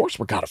at us. Of course,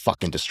 we gotta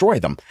fucking destroy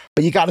them.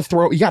 But you gotta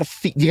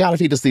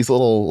feed us these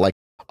little, like,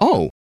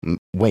 oh,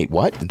 wait,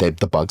 what?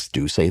 The bugs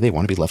do say they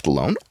want to be left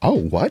alone? Oh,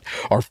 what?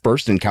 Our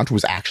first encounter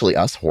was actually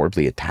us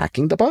horribly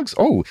attacking the bugs?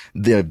 Oh,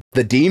 the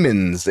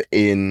demons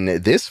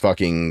in this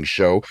fucking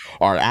show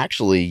are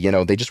actually,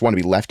 they just want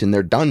to be left in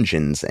their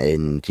dungeons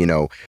and,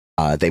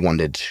 they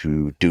wanted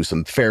to do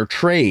some fair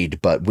trade,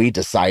 but we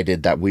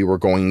decided that we were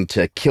going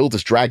to kill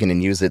this dragon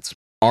and use its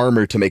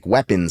armor to make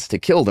weapons to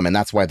kill them, and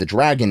that's why the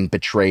dragon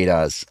betrayed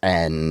us,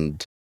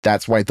 and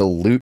that's why the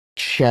loot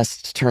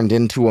chest turned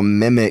into a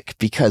mimic,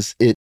 because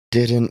it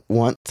didn't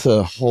want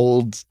to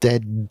hold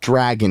dead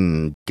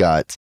dragon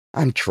guts.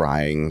 I'm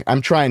trying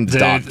to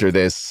doctor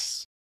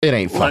this. It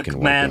ain't fucking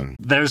working. Man,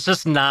 there's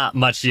just not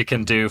much you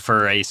can do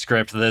for a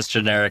script this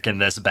generic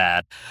and this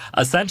bad.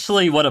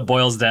 Essentially, what it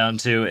boils down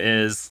to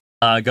is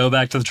go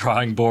back to the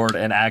drawing board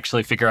and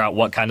actually figure out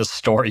what kind of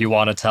story you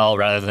want to tell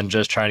rather than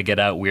just trying to get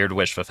out weird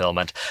wish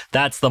fulfillment.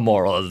 That's the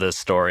moral of this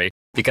story.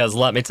 Because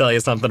let me tell you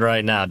something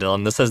right now,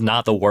 Dylan, this is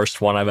not the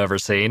worst one I've ever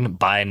seen,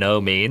 by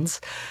no means,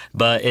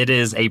 but it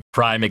is a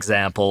prime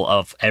example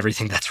of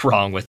everything that's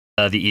wrong with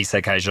the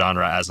isekai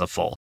genre as a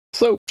whole.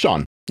 So,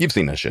 Sean, you've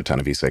seen a shit ton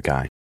of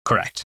isekai.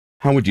 Correct.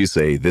 How would you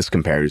say this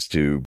compares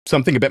to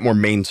something a bit more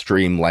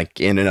mainstream, like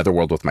In Another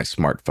World with My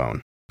Smartphone?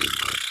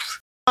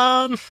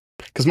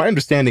 Because my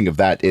understanding of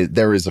that is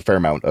there is a fair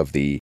amount of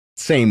the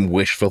same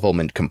wish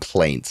fulfillment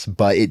complaints,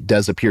 but it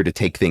does appear to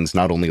take things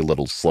not only a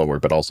little slower,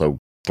 but also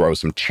throw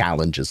some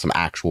challenges, some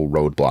actual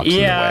roadblocks in the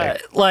way. Yeah,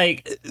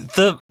 like,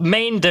 the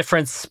main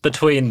difference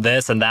between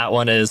this and that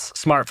one is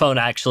Smartphone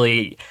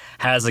actually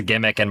has a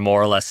gimmick and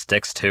more or less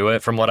sticks to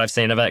it from what I've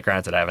seen of it.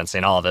 Granted, I haven't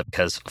seen all of it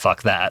because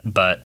fuck that,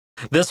 but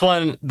this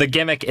one, the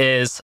gimmick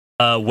is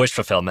wish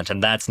fulfillment,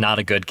 and that's not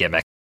a good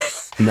gimmick.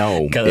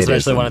 No,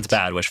 especially when it's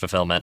bad wish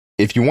fulfillment.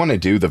 If you want to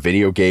do the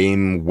video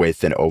game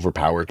with an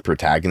overpowered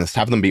protagonist,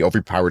 have them be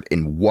overpowered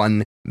in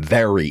one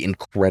very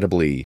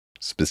incredibly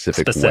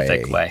specific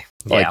way.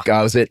 Yeah. Like,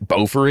 was it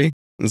Bofuri?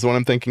 Is what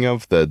I'm thinking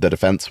of, the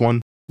defense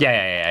one.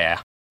 Yeah.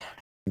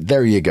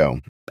 There you go.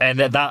 And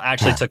that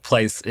actually took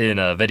place in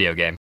a video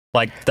game.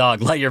 Like,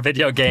 dog, let your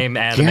video game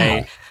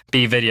anime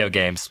be video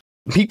games.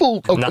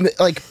 People,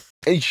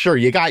 sure,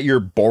 you got your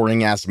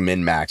boring ass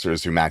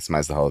min-maxers who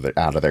maximize the hell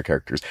out of their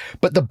characters,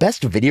 but the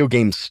best video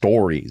game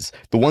stories,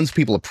 the ones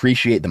people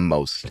appreciate the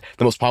most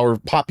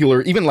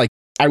popular, even like,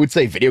 I would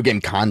say video game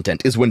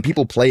content, is when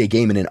people play a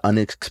game in an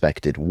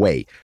unexpected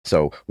way.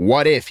 So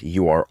what if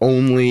you are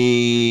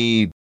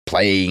only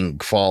playing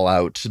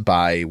Fallout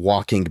by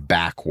walking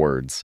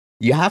backwards?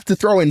 You have to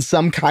throw in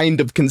some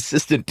kind of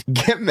consistent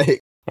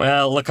gimmick.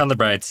 Well, look on the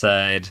bright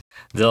side,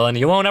 Dylan,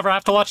 you won't ever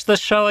have to watch this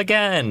show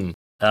again.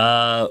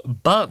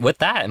 But with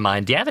that in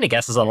mind, do you have any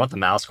guesses on what the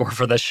mouse score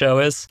for this show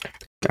is?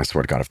 I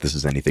swear to God, if this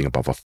is anything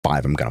above a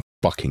 5, I'm gonna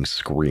fucking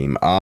scream.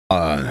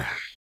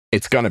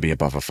 It's gonna be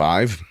above a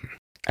 5.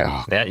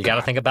 Oh, yeah, you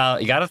gotta think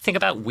about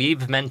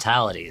weeb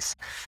mentalities.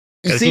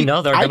 Because there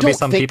are gonna be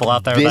some people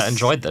out there that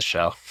enjoyed this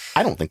show.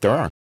 I don't think there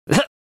are.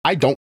 I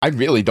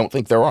really don't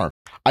think there are.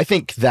 I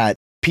think that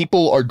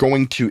people are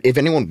going to, if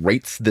anyone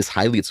rates this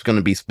highly, it's going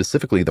to be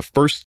specifically the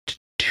first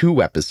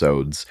 2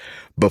 episodes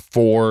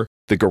before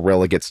the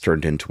gorilla gets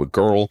turned into a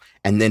girl,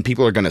 and then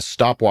people are going to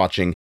stop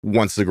watching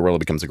once the gorilla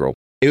becomes a girl.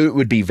 It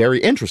would be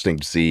very interesting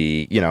to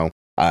see,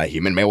 a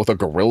human male with a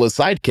gorilla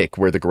sidekick,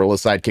 where the gorilla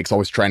sidekick's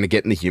always trying to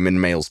get in the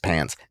human male's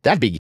pants.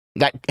 That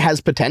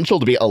has potential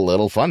to be a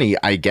little funny,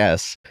 I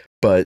guess,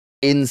 but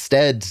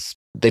instead,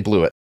 they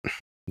blew it.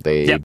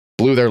 They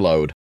blew their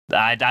load.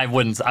 I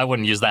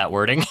wouldn't use that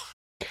wording.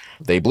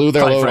 They blew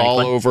their load all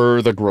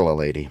over the gorilla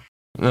lady.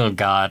 Oh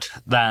God,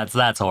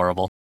 that's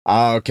horrible.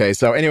 Okay,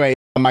 so anyway,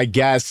 my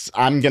guess,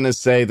 I'm gonna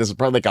say this is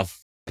probably like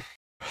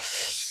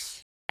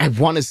I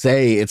want to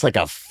say it's like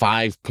a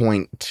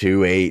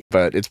 5.28,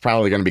 but it's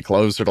probably gonna be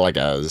closer to like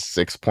a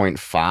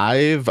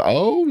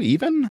 6.5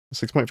 even?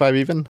 6.5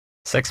 even?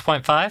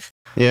 6.5?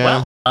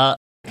 Yeah. Well,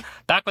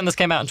 back when this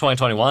came out in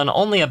 2021,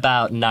 only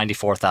about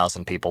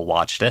 94,000 people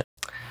watched it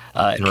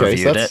and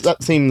reviewed it.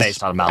 That seems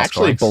based on mouse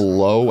actually scorings.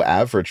 Below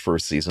average for a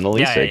seasonal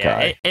isekai.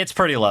 Yeah. It's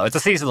pretty low. It's a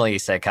seasonal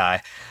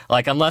isekai.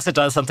 Like, unless it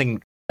does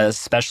something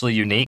especially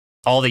unique,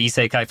 all the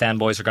isekai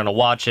fanboys are going to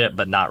watch it,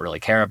 but not really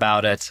care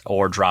about it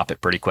or drop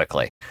it pretty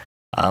quickly.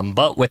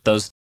 But with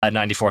those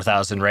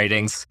 94,000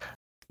 ratings,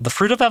 the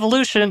Fruit of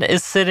Evolution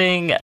is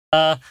sitting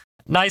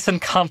nice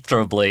and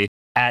comfortably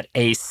at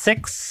a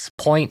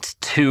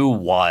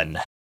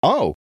 6.21.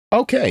 Oh,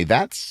 okay.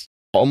 That's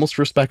almost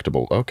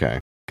respectable. Okay.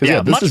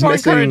 Yeah, this much is more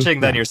encouraging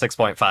than your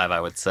 6.5, I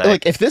would say.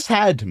 Like, if this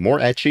had more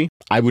ecchi,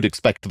 I would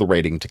expect the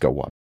rating to go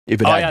up.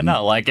 If it Oh had, yeah,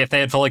 no. Like if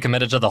they had fully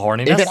committed to the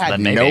horniness, if it had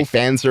then maybe. no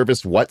fan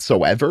service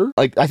whatsoever,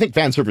 like I think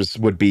fan service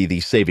would be the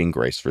saving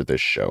grace for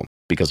this show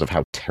because of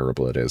how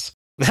terrible it is.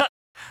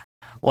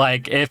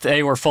 Like if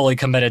they were fully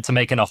committed to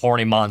making a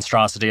horny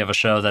monstrosity of a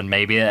show, then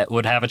maybe it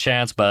would have a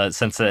chance. But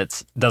since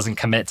it doesn't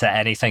commit to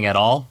anything at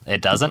all,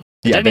 it doesn't.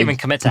 It Yeah, didn't they- even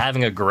commit to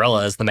having a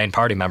gorilla as the main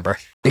party member.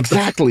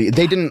 Exactly.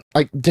 They didn't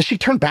like. Does she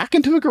turn back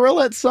into a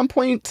gorilla at some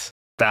point?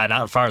 Not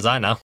as far as I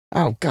know.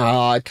 Oh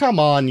God! Come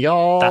on,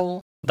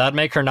 y'all. That'd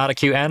make her not a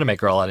cute anime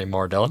girl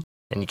anymore, Dylan.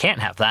 And you can't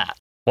have that.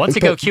 Once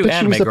you go But cute she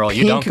anime was a girl,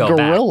 you don't pink go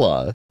back.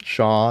 gorilla,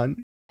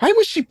 Sean. Why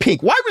was she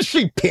pink? Why was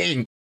she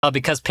pink?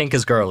 Because pink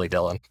is girly,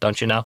 Dylan. Don't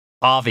you know?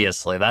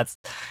 Obviously,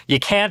 you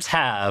can't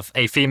have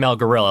a female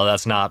gorilla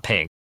that's not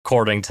pink,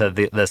 according to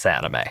this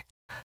anime.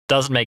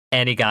 Doesn't make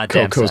any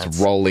goddamn Coco's sense.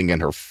 rolling in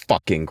her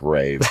fucking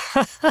grave.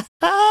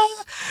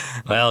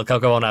 Well,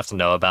 Coco won't have to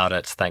know about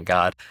it, thank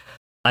God.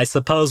 I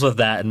suppose with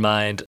that in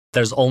mind,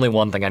 there's only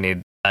one thing I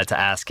need to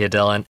ask you,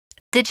 Dylan.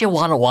 Did you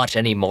want to watch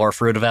any more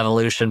Fruit of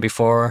Evolution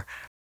before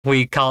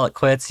we call it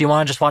quits? You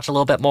want to just watch a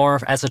little bit more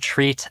as a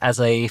treat, as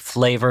a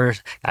flavor?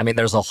 I mean,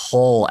 there's a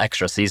whole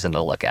extra season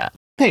to look at.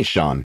 Hey,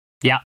 Sean.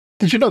 Yeah.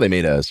 Did you know they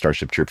made a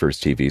Starship Troopers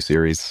TV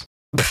series?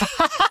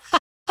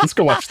 Let's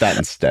go watch that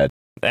instead.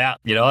 Yeah,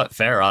 you know what?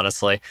 Fair,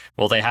 honestly.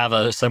 Will they have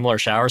a similar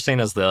shower scene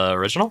as the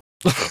original?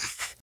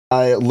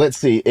 Let's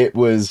see. It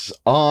was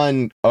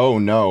on. Oh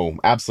no,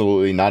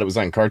 absolutely not. It was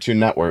on Cartoon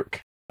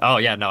Network. Oh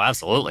yeah, no,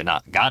 absolutely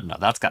not. God no,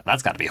 that's got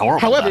to be horrible.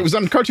 However, then. it was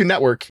on Cartoon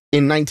Network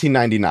in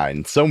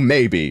 1999, so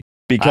maybe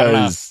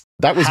because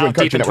that was How when deep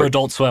Cartoon into Network.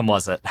 Adult Swim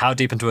was it? How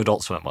deep into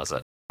Adult Swim was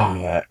it?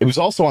 It was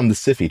also on the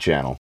Syfy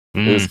channel.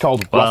 It was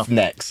called well-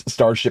 Roughnecks: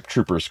 Starship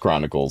Troopers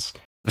Chronicles.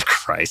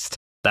 Christ,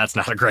 that's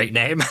not a great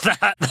name.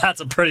 That's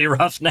a pretty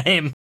rough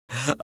name.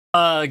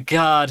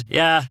 God,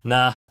 yeah,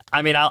 nah.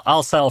 I mean,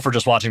 I'll settle for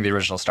just watching the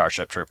original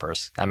Starship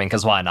Troopers. I mean,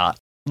 because why not?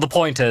 The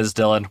point is,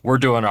 Dylan, we're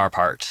doing our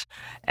part.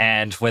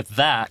 And with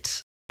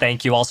that,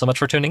 thank you all so much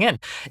for tuning in.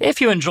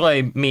 If you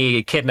enjoy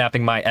me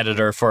kidnapping my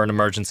editor for an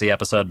emergency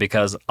episode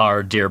because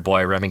our dear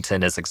boy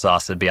Remington is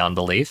exhausted beyond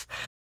belief,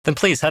 then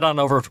please head on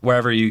over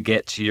wherever you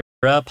get your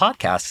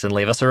podcasts and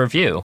leave us a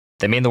review.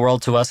 They mean the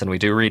world to us, and we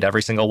do read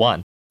every single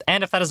one.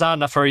 And if that is not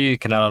enough for you, you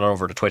can head on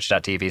over to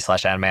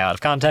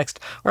twitch.tv/anime-out-of-context,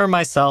 where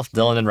myself,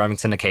 Dylan, and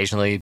Remington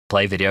occasionally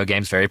play video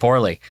games very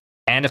poorly.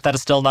 And if that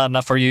is still not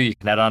enough for you, you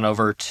can head on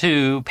over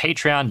to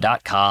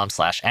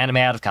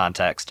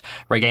patreon.com/anime-out-of-context,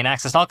 where you gain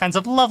access to all kinds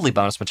of lovely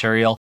bonus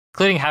material,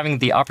 including having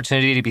the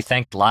opportunity to be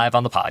thanked live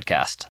on the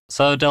podcast.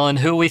 So, Dylan,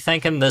 who are we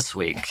thanking this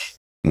week?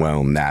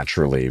 Well,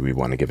 naturally, we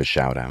want to give a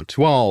shout out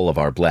to all of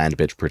our bland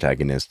bitch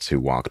protagonists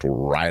who walked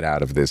right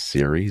out of this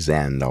series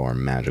and our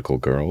magical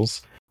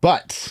girls.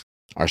 But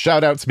our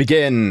shout outs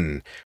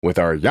begin with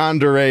our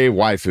yandere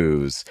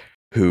waifus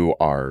who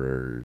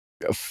are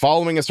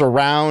following us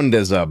around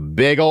as a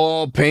big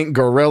ol' pink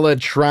gorilla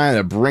trying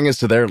to bring us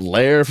to their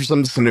lair for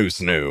some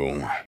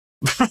snoo.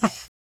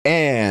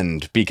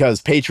 And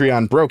because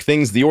Patreon broke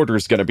things, the order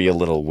is going to be a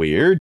little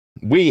weird.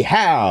 We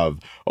have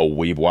a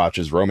Weeb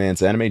Watches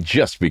romance anime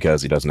just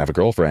because he doesn't have a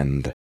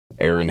girlfriend.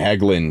 Aaron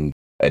Hegland,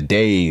 A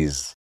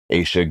Days,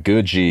 Aisha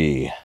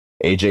Guji,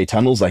 AJ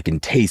Tunnels, I can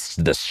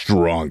taste the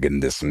strong in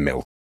this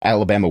milk.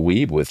 Alabama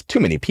Weeb with too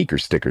many peeker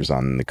stickers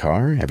on the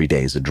car. Every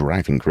day is a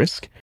driving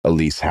brisk.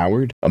 Elise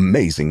Howard,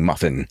 Amazing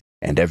Muffin.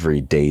 And every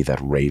day that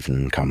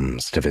Raven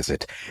comes to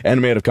visit.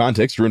 Anime Out of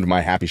Context ruined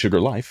my happy sugar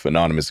life.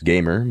 Anonymous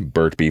Gamer,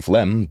 Bert Beef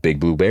Lem, Big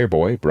Blue Bear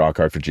Boy,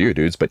 Brockheart for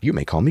Geodudes, but you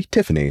may call me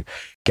Tiffany.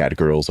 Cat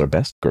girls are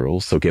best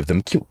girls, so give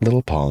them cute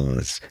little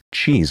paws.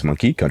 Cheese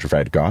Monkey,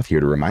 Countrified Goth,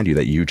 here to remind you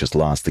that you just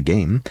lost the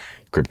game.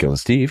 Cryptkiller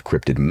Steve,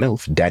 Cryptid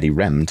MILF, Daddy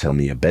Rem, tell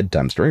me a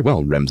bedtime story.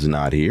 Well, Rem's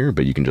not here,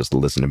 but you can just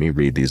listen to me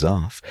read these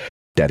off.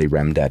 Daddy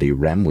Rem,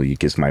 will you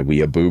kiss my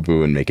wee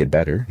boo-boo and make it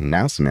better?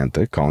 Now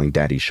Samantha, calling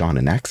Daddy Sean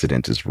an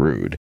accident is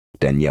rude.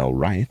 Danielle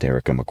Riot,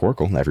 Erica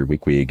McCorkle, every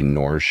week we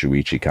ignore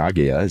Shuichi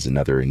Kaguya as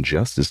another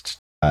injustice.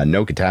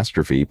 No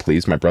catastrophe,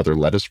 please my brother,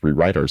 let us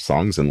rewrite our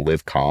songs and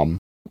live calm.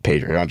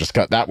 Patreon just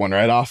cut that one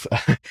right off.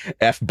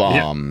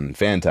 F-bomb,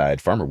 Fantide,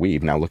 Farmer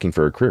Weeb, now looking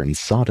for a career in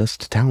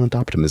sawdust talent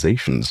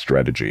optimization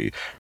strategy.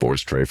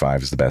 Force Tray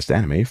 5 is the best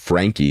anime.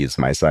 Frankie is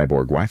my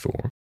cyborg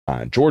waifu.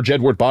 George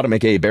Edward Bottom,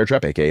 aka Bear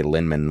Trap, aka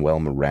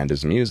Lin-Manuel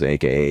Miranda's Muse,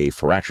 aka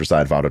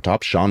Fratricide of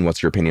Autotop. Sean,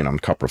 what's your opinion on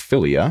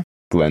coprophilia?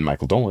 Glenn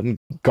Michael Dolan,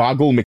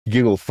 Goggle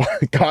McGiggle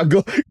fuck,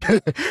 Goggle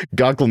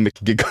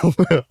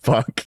McGiggle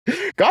fuck,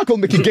 Goggle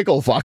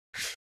McGiggle fuck.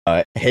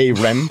 Hey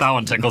Rem, That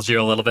one tickles you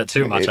a little bit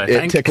too much, I it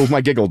think. tickles my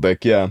giggle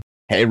dick, yeah.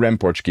 Hey Rem,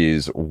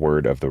 Portuguese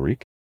word of the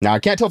week. Now I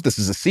can't tell if this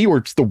is a C or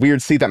it's the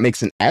weird C that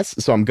makes an S,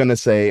 so I'm gonna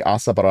say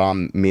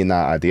Asabaram Mina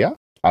Adia,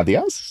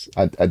 Adias,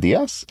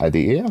 Adias,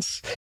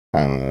 Adias.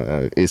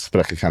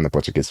 Spreche keine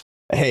Portuguese.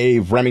 Hey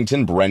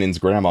Remington, Brennan's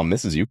grandma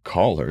misses you.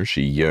 Call her.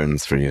 She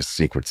yearns for your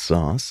secret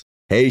sauce.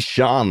 Hey,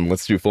 Sean,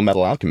 let's do Full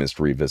Metal Alchemist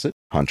revisit.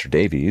 Hunter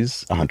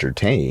Davies, Hunter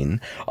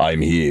Tane. I'm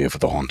here for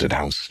the haunted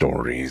house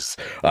stories.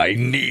 I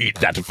need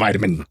that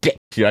vitamin D.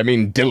 I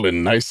mean,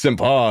 Dylan, I simp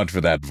hard for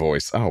that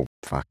voice. Oh,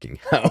 fucking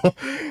hell.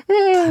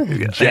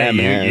 Jam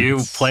Hey, you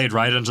hands. played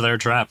right into their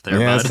trap there,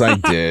 Yes, bud.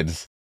 I did.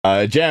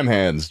 Jam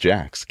hands,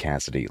 Jax,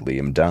 Cassidy,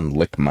 Liam Dunn,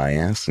 lick my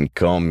ass and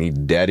call me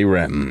Daddy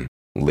Rem.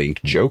 Link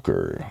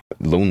Joker,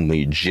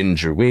 Lonely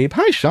Ginger Weeb.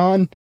 Hi,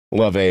 Sean.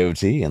 Love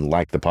AOT and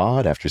like the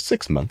pod after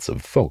 6 months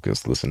of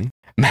focused listening.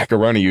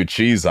 Macaroni you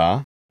cheese,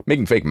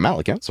 Making fake mal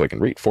account so I can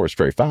rate Forest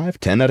Fairy 5,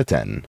 10 out of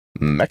 10.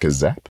 Mecha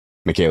Zap,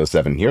 Michaela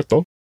 7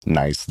 Hirto,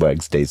 Nice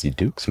Legs, Daisy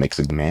Dukes, makes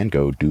a man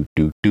go do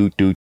do do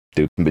do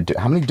do.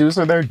 How many do's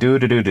are there? Do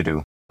do do do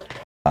do.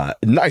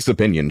 Nice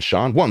opinion,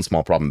 Sean. One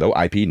small problem though.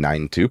 IP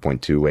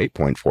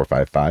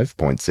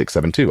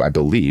 92.28.455.672. I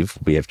believe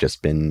we have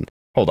just been.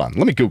 Hold on,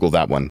 let me Google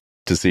that one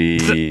to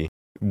see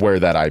where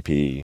that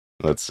IP.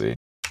 Let's see.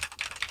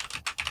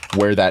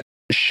 Where that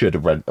should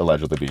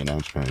allegedly be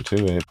announced. I'm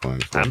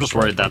just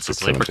worried that's a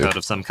sleeper code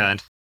of some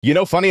kind. You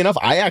know, funny enough,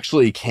 I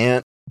actually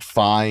can't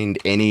find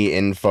any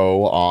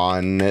info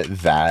on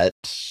that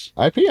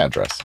IP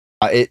address.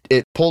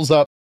 It pulls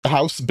up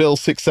House Bill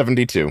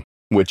 672,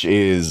 which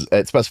is,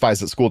 it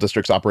specifies that school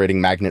districts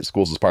operating magnet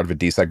schools as part of a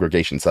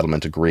desegregation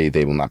settlement agreement that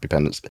they will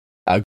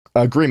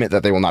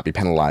not be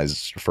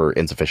penalized for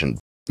insufficient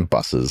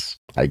buses,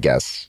 I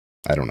guess.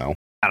 I don't know.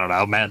 I don't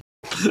know, man.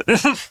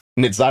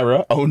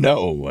 Nidzira, oh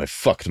no, I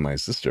fucked my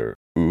sister.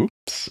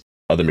 Oops.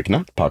 Other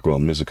McNutt, Paco El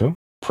Musico,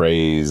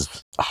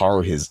 praise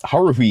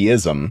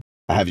Haruhiism.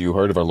 Have you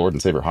heard of our Lord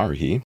and Savior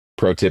Haruhi?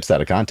 Pro tips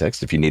out of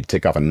context: if you need to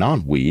tick off a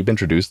non-weeb,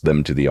 introduce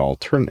them to the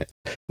alternate.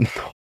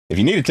 If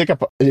you need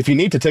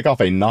to tick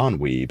off a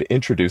non-weeb,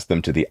 introduce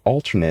them to the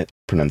alternate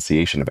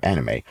pronunciation of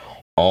anime.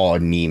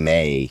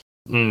 Anime.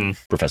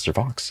 Professor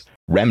Fox.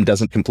 Rem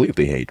doesn't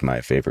completely hate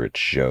my favorite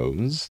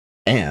shows.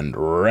 And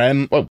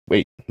Rem... Oh,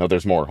 wait. No,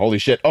 there's more. Holy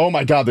shit. Oh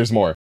my god, there's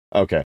more.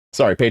 Okay.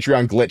 Sorry,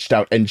 Patreon glitched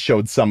out and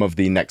showed some of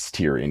the next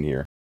tier in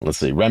here. Let's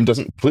see. Rem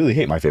doesn't completely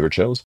hate my favorite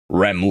shows.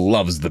 Rem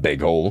loves the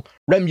big hole.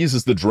 Rem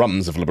uses the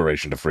drums of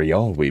liberation to free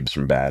all weebs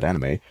from bad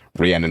anime.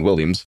 Rhiannon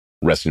Williams.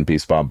 Rest in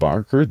peace, Bob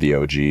Barker, the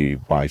OG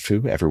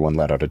waifu. Everyone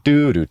let out a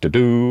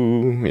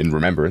do-do-do-do in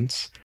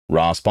remembrance.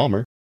 Ross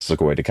Palmer.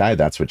 Sukoi Dekai,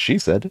 that's what she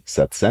said.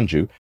 Seth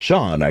Senju.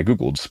 Sean, I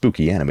googled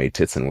spooky anime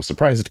tits and was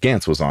surprised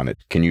Gantz was on it.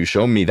 Can you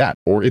show me that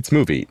or its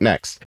movie?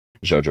 Next.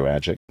 Shoujo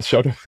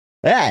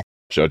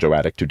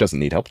Addict, who doesn't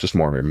need help, just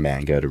more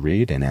manga to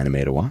read and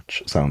anime to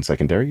watch. Sound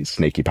Secondary,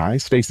 Snaky Pie,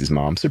 Stacy's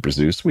Mom, Super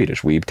Zoo,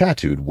 Swedish Weeb,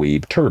 Tattooed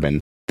Weeb,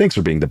 Turban. Thanks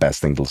for being the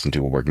best thing to listen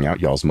to while working out.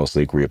 Y'all's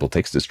mostly agreeable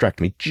takes distract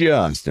me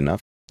just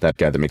enough. That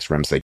guy that makes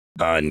Rem say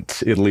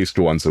cunt at least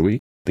once a week.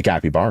 The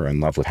capybara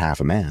in love with half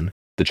a man.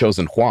 The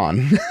chosen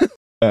Juan.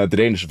 The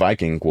Danish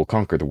Viking will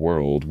conquer the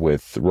world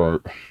with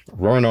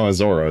Rorno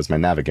Azora as my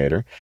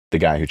navigator. The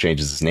guy who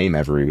changes his name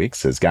every week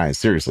says, guys,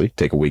 seriously,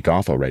 take a week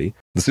off already.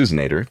 The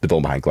Susanator, the Bill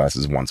behind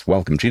glasses once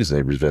welcome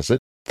Cheetah visit.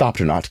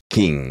 Thopternaut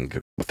King,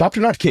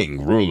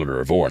 ruler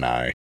of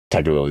Ornai.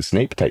 Tiger Lily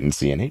Snape, Titan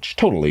CNH,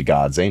 Totally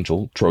God's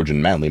Angel,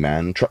 Trojan Manly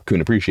Man,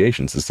 Truckcoon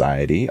Appreciation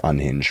Society,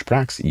 Unhinged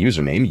Prax,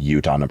 username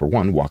Utah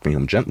 #1, Walk Me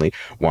Home Gently,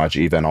 Watch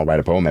Eva and I'll write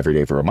a poem every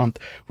day for a month,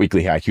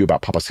 weekly haiku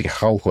about Papa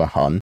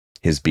Sikhahuahan.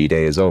 His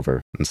B-Day is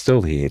over, and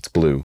still he hates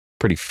blue.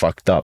 Pretty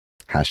fucked up.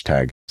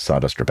 Hashtag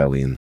Sawdust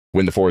Rebellion.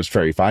 When the Forest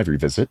Fairy 5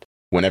 revisit,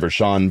 whenever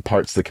Sean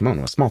parts the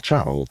kimono, a small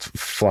child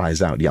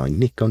flies out yelling,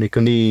 Nico,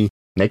 Nico, Ni.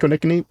 Nico,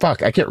 Nico, Ni?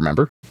 Fuck, I can't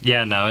remember.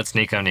 Yeah, no, it's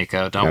Nico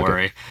Nico. Don't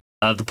worry.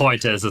 The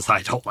point is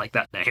I don't like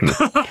that name.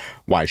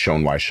 Why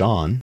Sean, why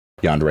Sean?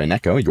 Yandere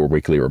Neko, your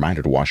weekly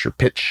reminder to wash your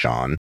pitch,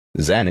 Sean.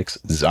 Xanax,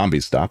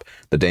 Zombie Stop.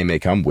 The day may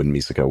come when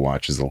Misaka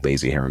watches a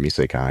lazy harem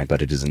isekai,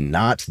 but it is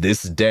not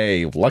this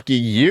day. Lucky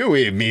you,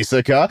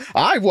 Misaka.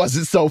 I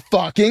wasn't so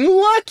fucking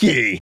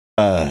lucky.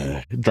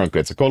 Drunk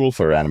Quetzalcoatl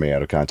for anime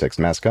out of context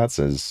mascot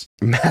says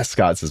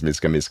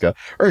Miska Miska,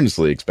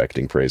 earnestly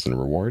expecting praise and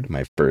reward.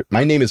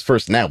 My name is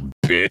first now,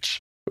 bitch.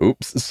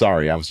 Oops,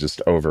 sorry, I was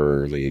just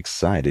overly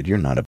excited. You're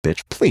not a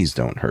bitch. Please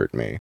don't hurt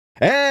me.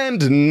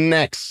 And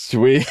next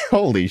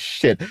holy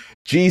shit,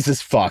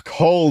 Jesus fuck,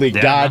 holy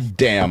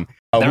goddamn.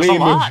 There's a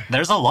lot.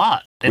 There's a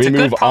lot. It's we a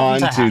good move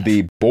problem on to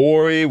the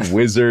boy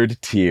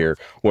wizard tier,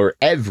 where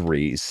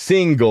every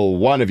single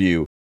one of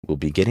you will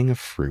be getting a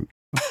fruit.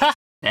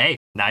 Hey,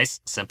 nice,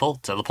 simple,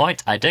 to the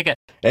point. I dig it.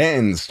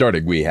 And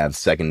starting, we have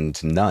second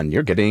to none.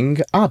 You're getting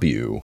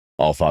Abu.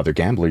 Allfather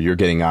Gambler, you're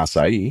getting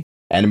Acai.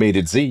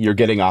 Animated Z, you're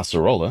getting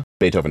Acerola.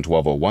 Beethoven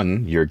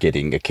 1201, you're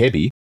getting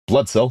Akebi.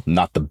 Blood Cell,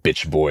 not the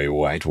bitch boy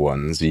white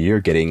ones. You're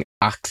getting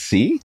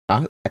Axie?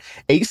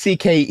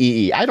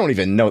 A-C-K-E-E. I don't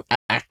even know.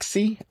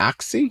 Axie?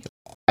 Aki?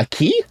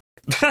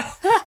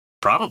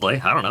 Probably.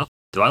 I don't know.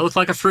 Do I look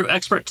like a fruit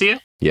expert to you?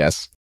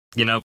 Yes.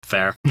 You know,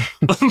 fair.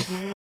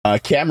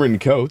 Cameron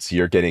Coates,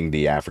 you're getting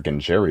the African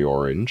cherry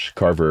orange.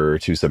 Carver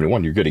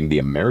 271, you're getting the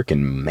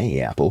American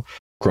May apple.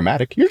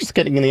 Chromatic, you're just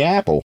getting the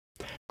apple.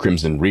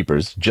 Crimson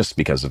Reapers, just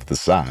because of the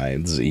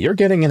sides, you're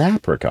getting an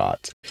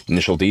apricot.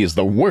 Initial D is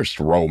the worst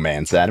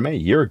romance anime,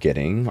 you're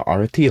getting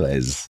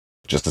Aratiles.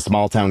 Just a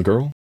small town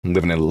girl,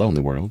 living in a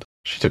lonely world.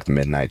 She took the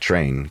midnight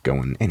train,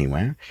 going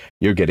anywhere.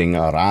 You're getting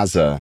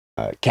Raza.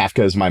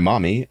 Kafka is my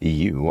mommy,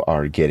 you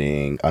are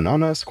getting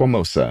Anana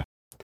Squamosa.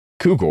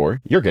 Kugor,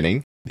 you're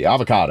getting the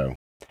avocado.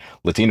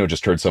 Latino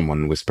just heard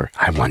someone whisper,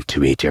 I want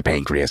to eat your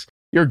pancreas.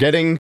 You're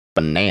getting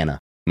banana.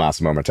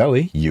 Massimo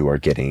Martelli, you are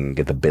getting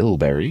the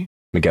bilberry.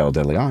 Miguel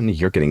De Leon,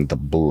 you're getting the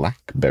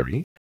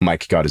blackberry.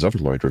 Mike got his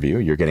Overlord review,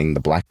 you're getting the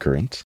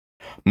blackcurrant.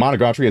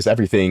 Monogatari is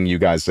everything you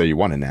guys say you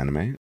want in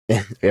anime.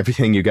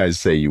 Everything you guys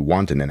say you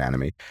want in an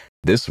anime.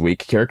 This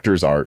week,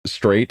 characters are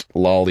straight,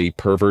 lolly,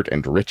 pervert,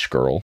 and rich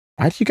girl.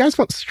 Why do you guys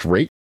want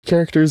straight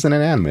characters in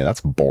an anime?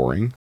 That's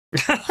boring.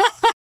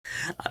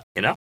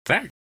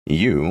 Fair.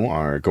 You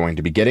are going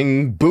to be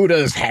getting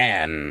Buddha's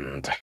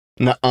hand.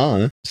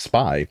 Nuh-uh,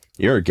 Spy,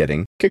 you're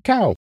getting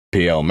Cacao.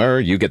 P.L. Mur,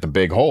 you get the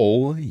big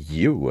hole.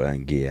 You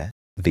get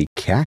the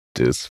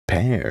cactus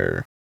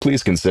pear.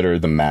 Please consider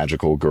the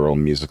Magical Girl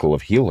musical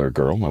of Healer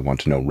Girl. I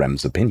want to know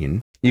Rem's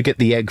opinion. You get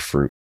the egg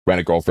fruit.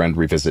 Rent a girlfriend,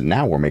 revisit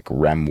now, or make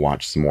Rem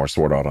watch some more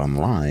Sword Art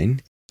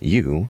Online.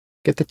 You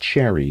get the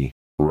cherry.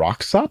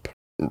 Roxop?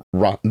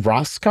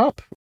 Roscop?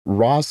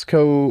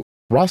 Roscoe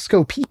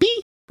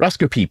Peepee?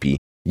 Roscoe Peepee.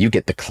 You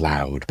get the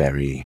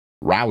cloudberry.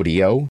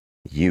 Rowdio.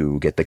 You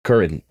get the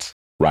currant.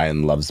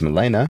 Ryan loves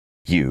Milena.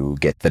 You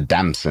get the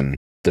damson.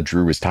 The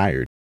Drew is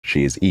tired.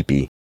 She is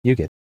eepy. You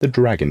get the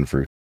dragon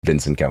fruit.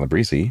 Vincent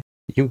Calabrese.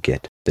 You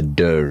get the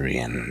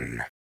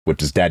durian. What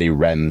does Daddy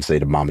Rem say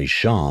to Mommy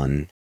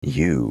Sean?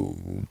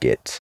 You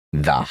get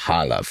the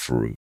challah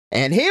fruit.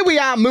 And here we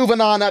are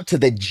moving on up to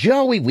the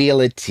Joey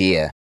Wheeler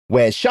tier,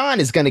 where Sean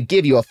is going to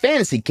give you a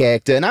fantasy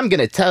character, and I'm going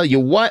to tell you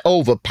what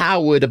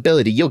overpowered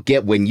ability you'll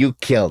get when you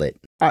kill it.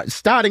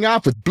 Starting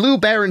off with Blue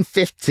Baron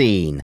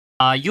 15.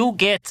 You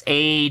get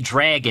a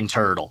dragon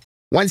turtle.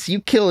 Once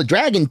you kill a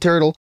dragon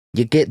turtle,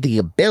 you get the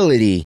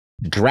ability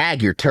to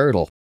drag your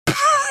turtle.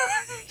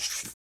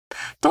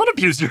 Don't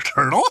abuse your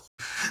turtle.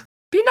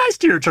 Be nice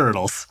to your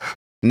turtles.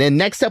 And then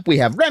next up we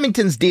have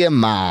Remington's Dear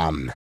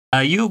Mom.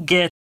 You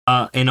get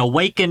an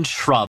awakened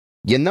shrub.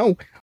 You know,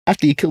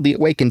 after you kill the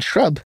awakened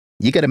shrub,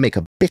 you gotta make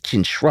a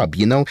bitchin' shrub,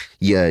 you know?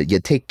 You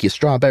take your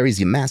strawberries,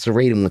 you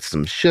macerate them with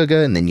some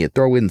sugar, and then you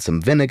throw in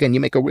some vinegar, and you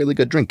make a really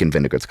good drinking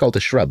vinegar. It's called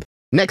a shrub.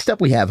 Next up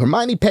we have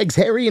Hermione pegs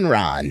Harry and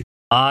Ron.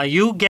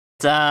 You get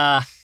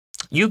a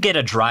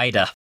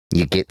Dryda.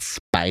 You get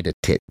spider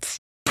tits.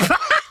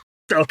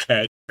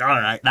 Okay,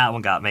 alright, that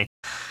one got me.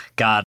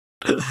 God.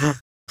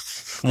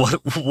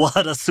 What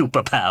a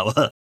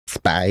superpower.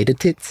 Spider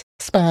tits,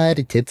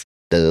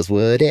 does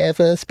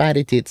whatever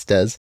spider tits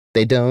does.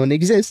 They don't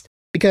exist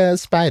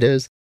because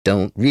spiders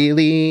don't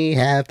really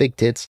have big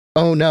tits.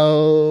 Oh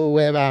no,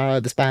 where are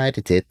the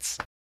spider tits?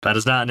 That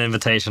is not an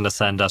invitation to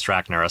send us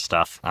Ragnarok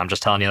stuff. I'm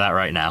just telling you that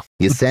right now.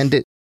 You send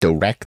it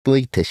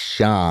directly to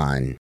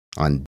Sean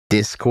on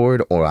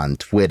Discord or on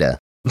Twitter.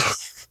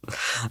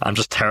 I'm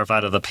just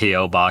terrified of the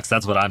P.O. box.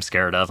 That's what I'm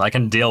scared of. I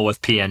can deal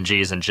with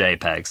PNGs and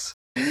JPEGs.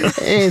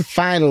 And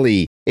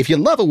finally, if your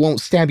lover won't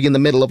stab you in the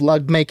middle of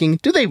love making,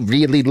 do they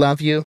really love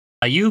you?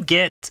 You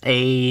get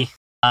a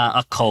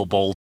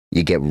kobold.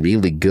 You get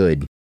really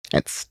good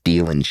at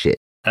stealing shit.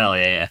 Hell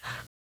yeah.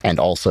 And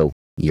also,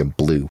 you're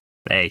blue.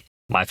 Hey,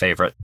 my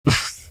favorite.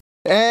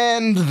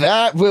 And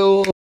that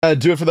will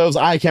do it for those.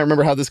 I can't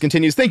remember how this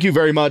continues. Thank you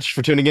very much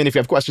for tuning in. If you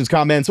have questions,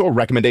 comments, or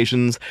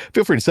recommendations,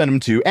 feel free to send them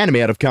to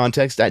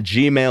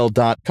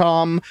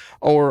animeoutofcontext@gmail.com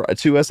or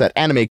to us at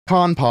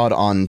AnimeConPod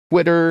on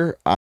Twitter.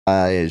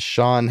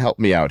 Sean, help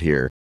me out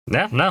here.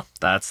 Yeah, no,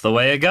 that's the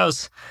way it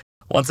goes.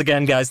 Once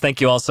again, guys,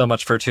 thank you all so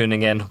much for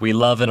tuning in. We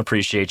love and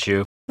appreciate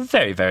you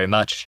very, very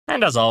much.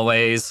 And as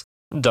always,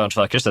 don't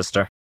fuck your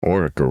sister.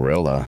 Or a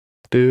gorilla.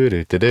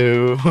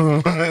 Do-do-do-do.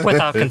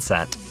 Without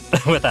consent.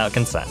 Without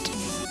consent.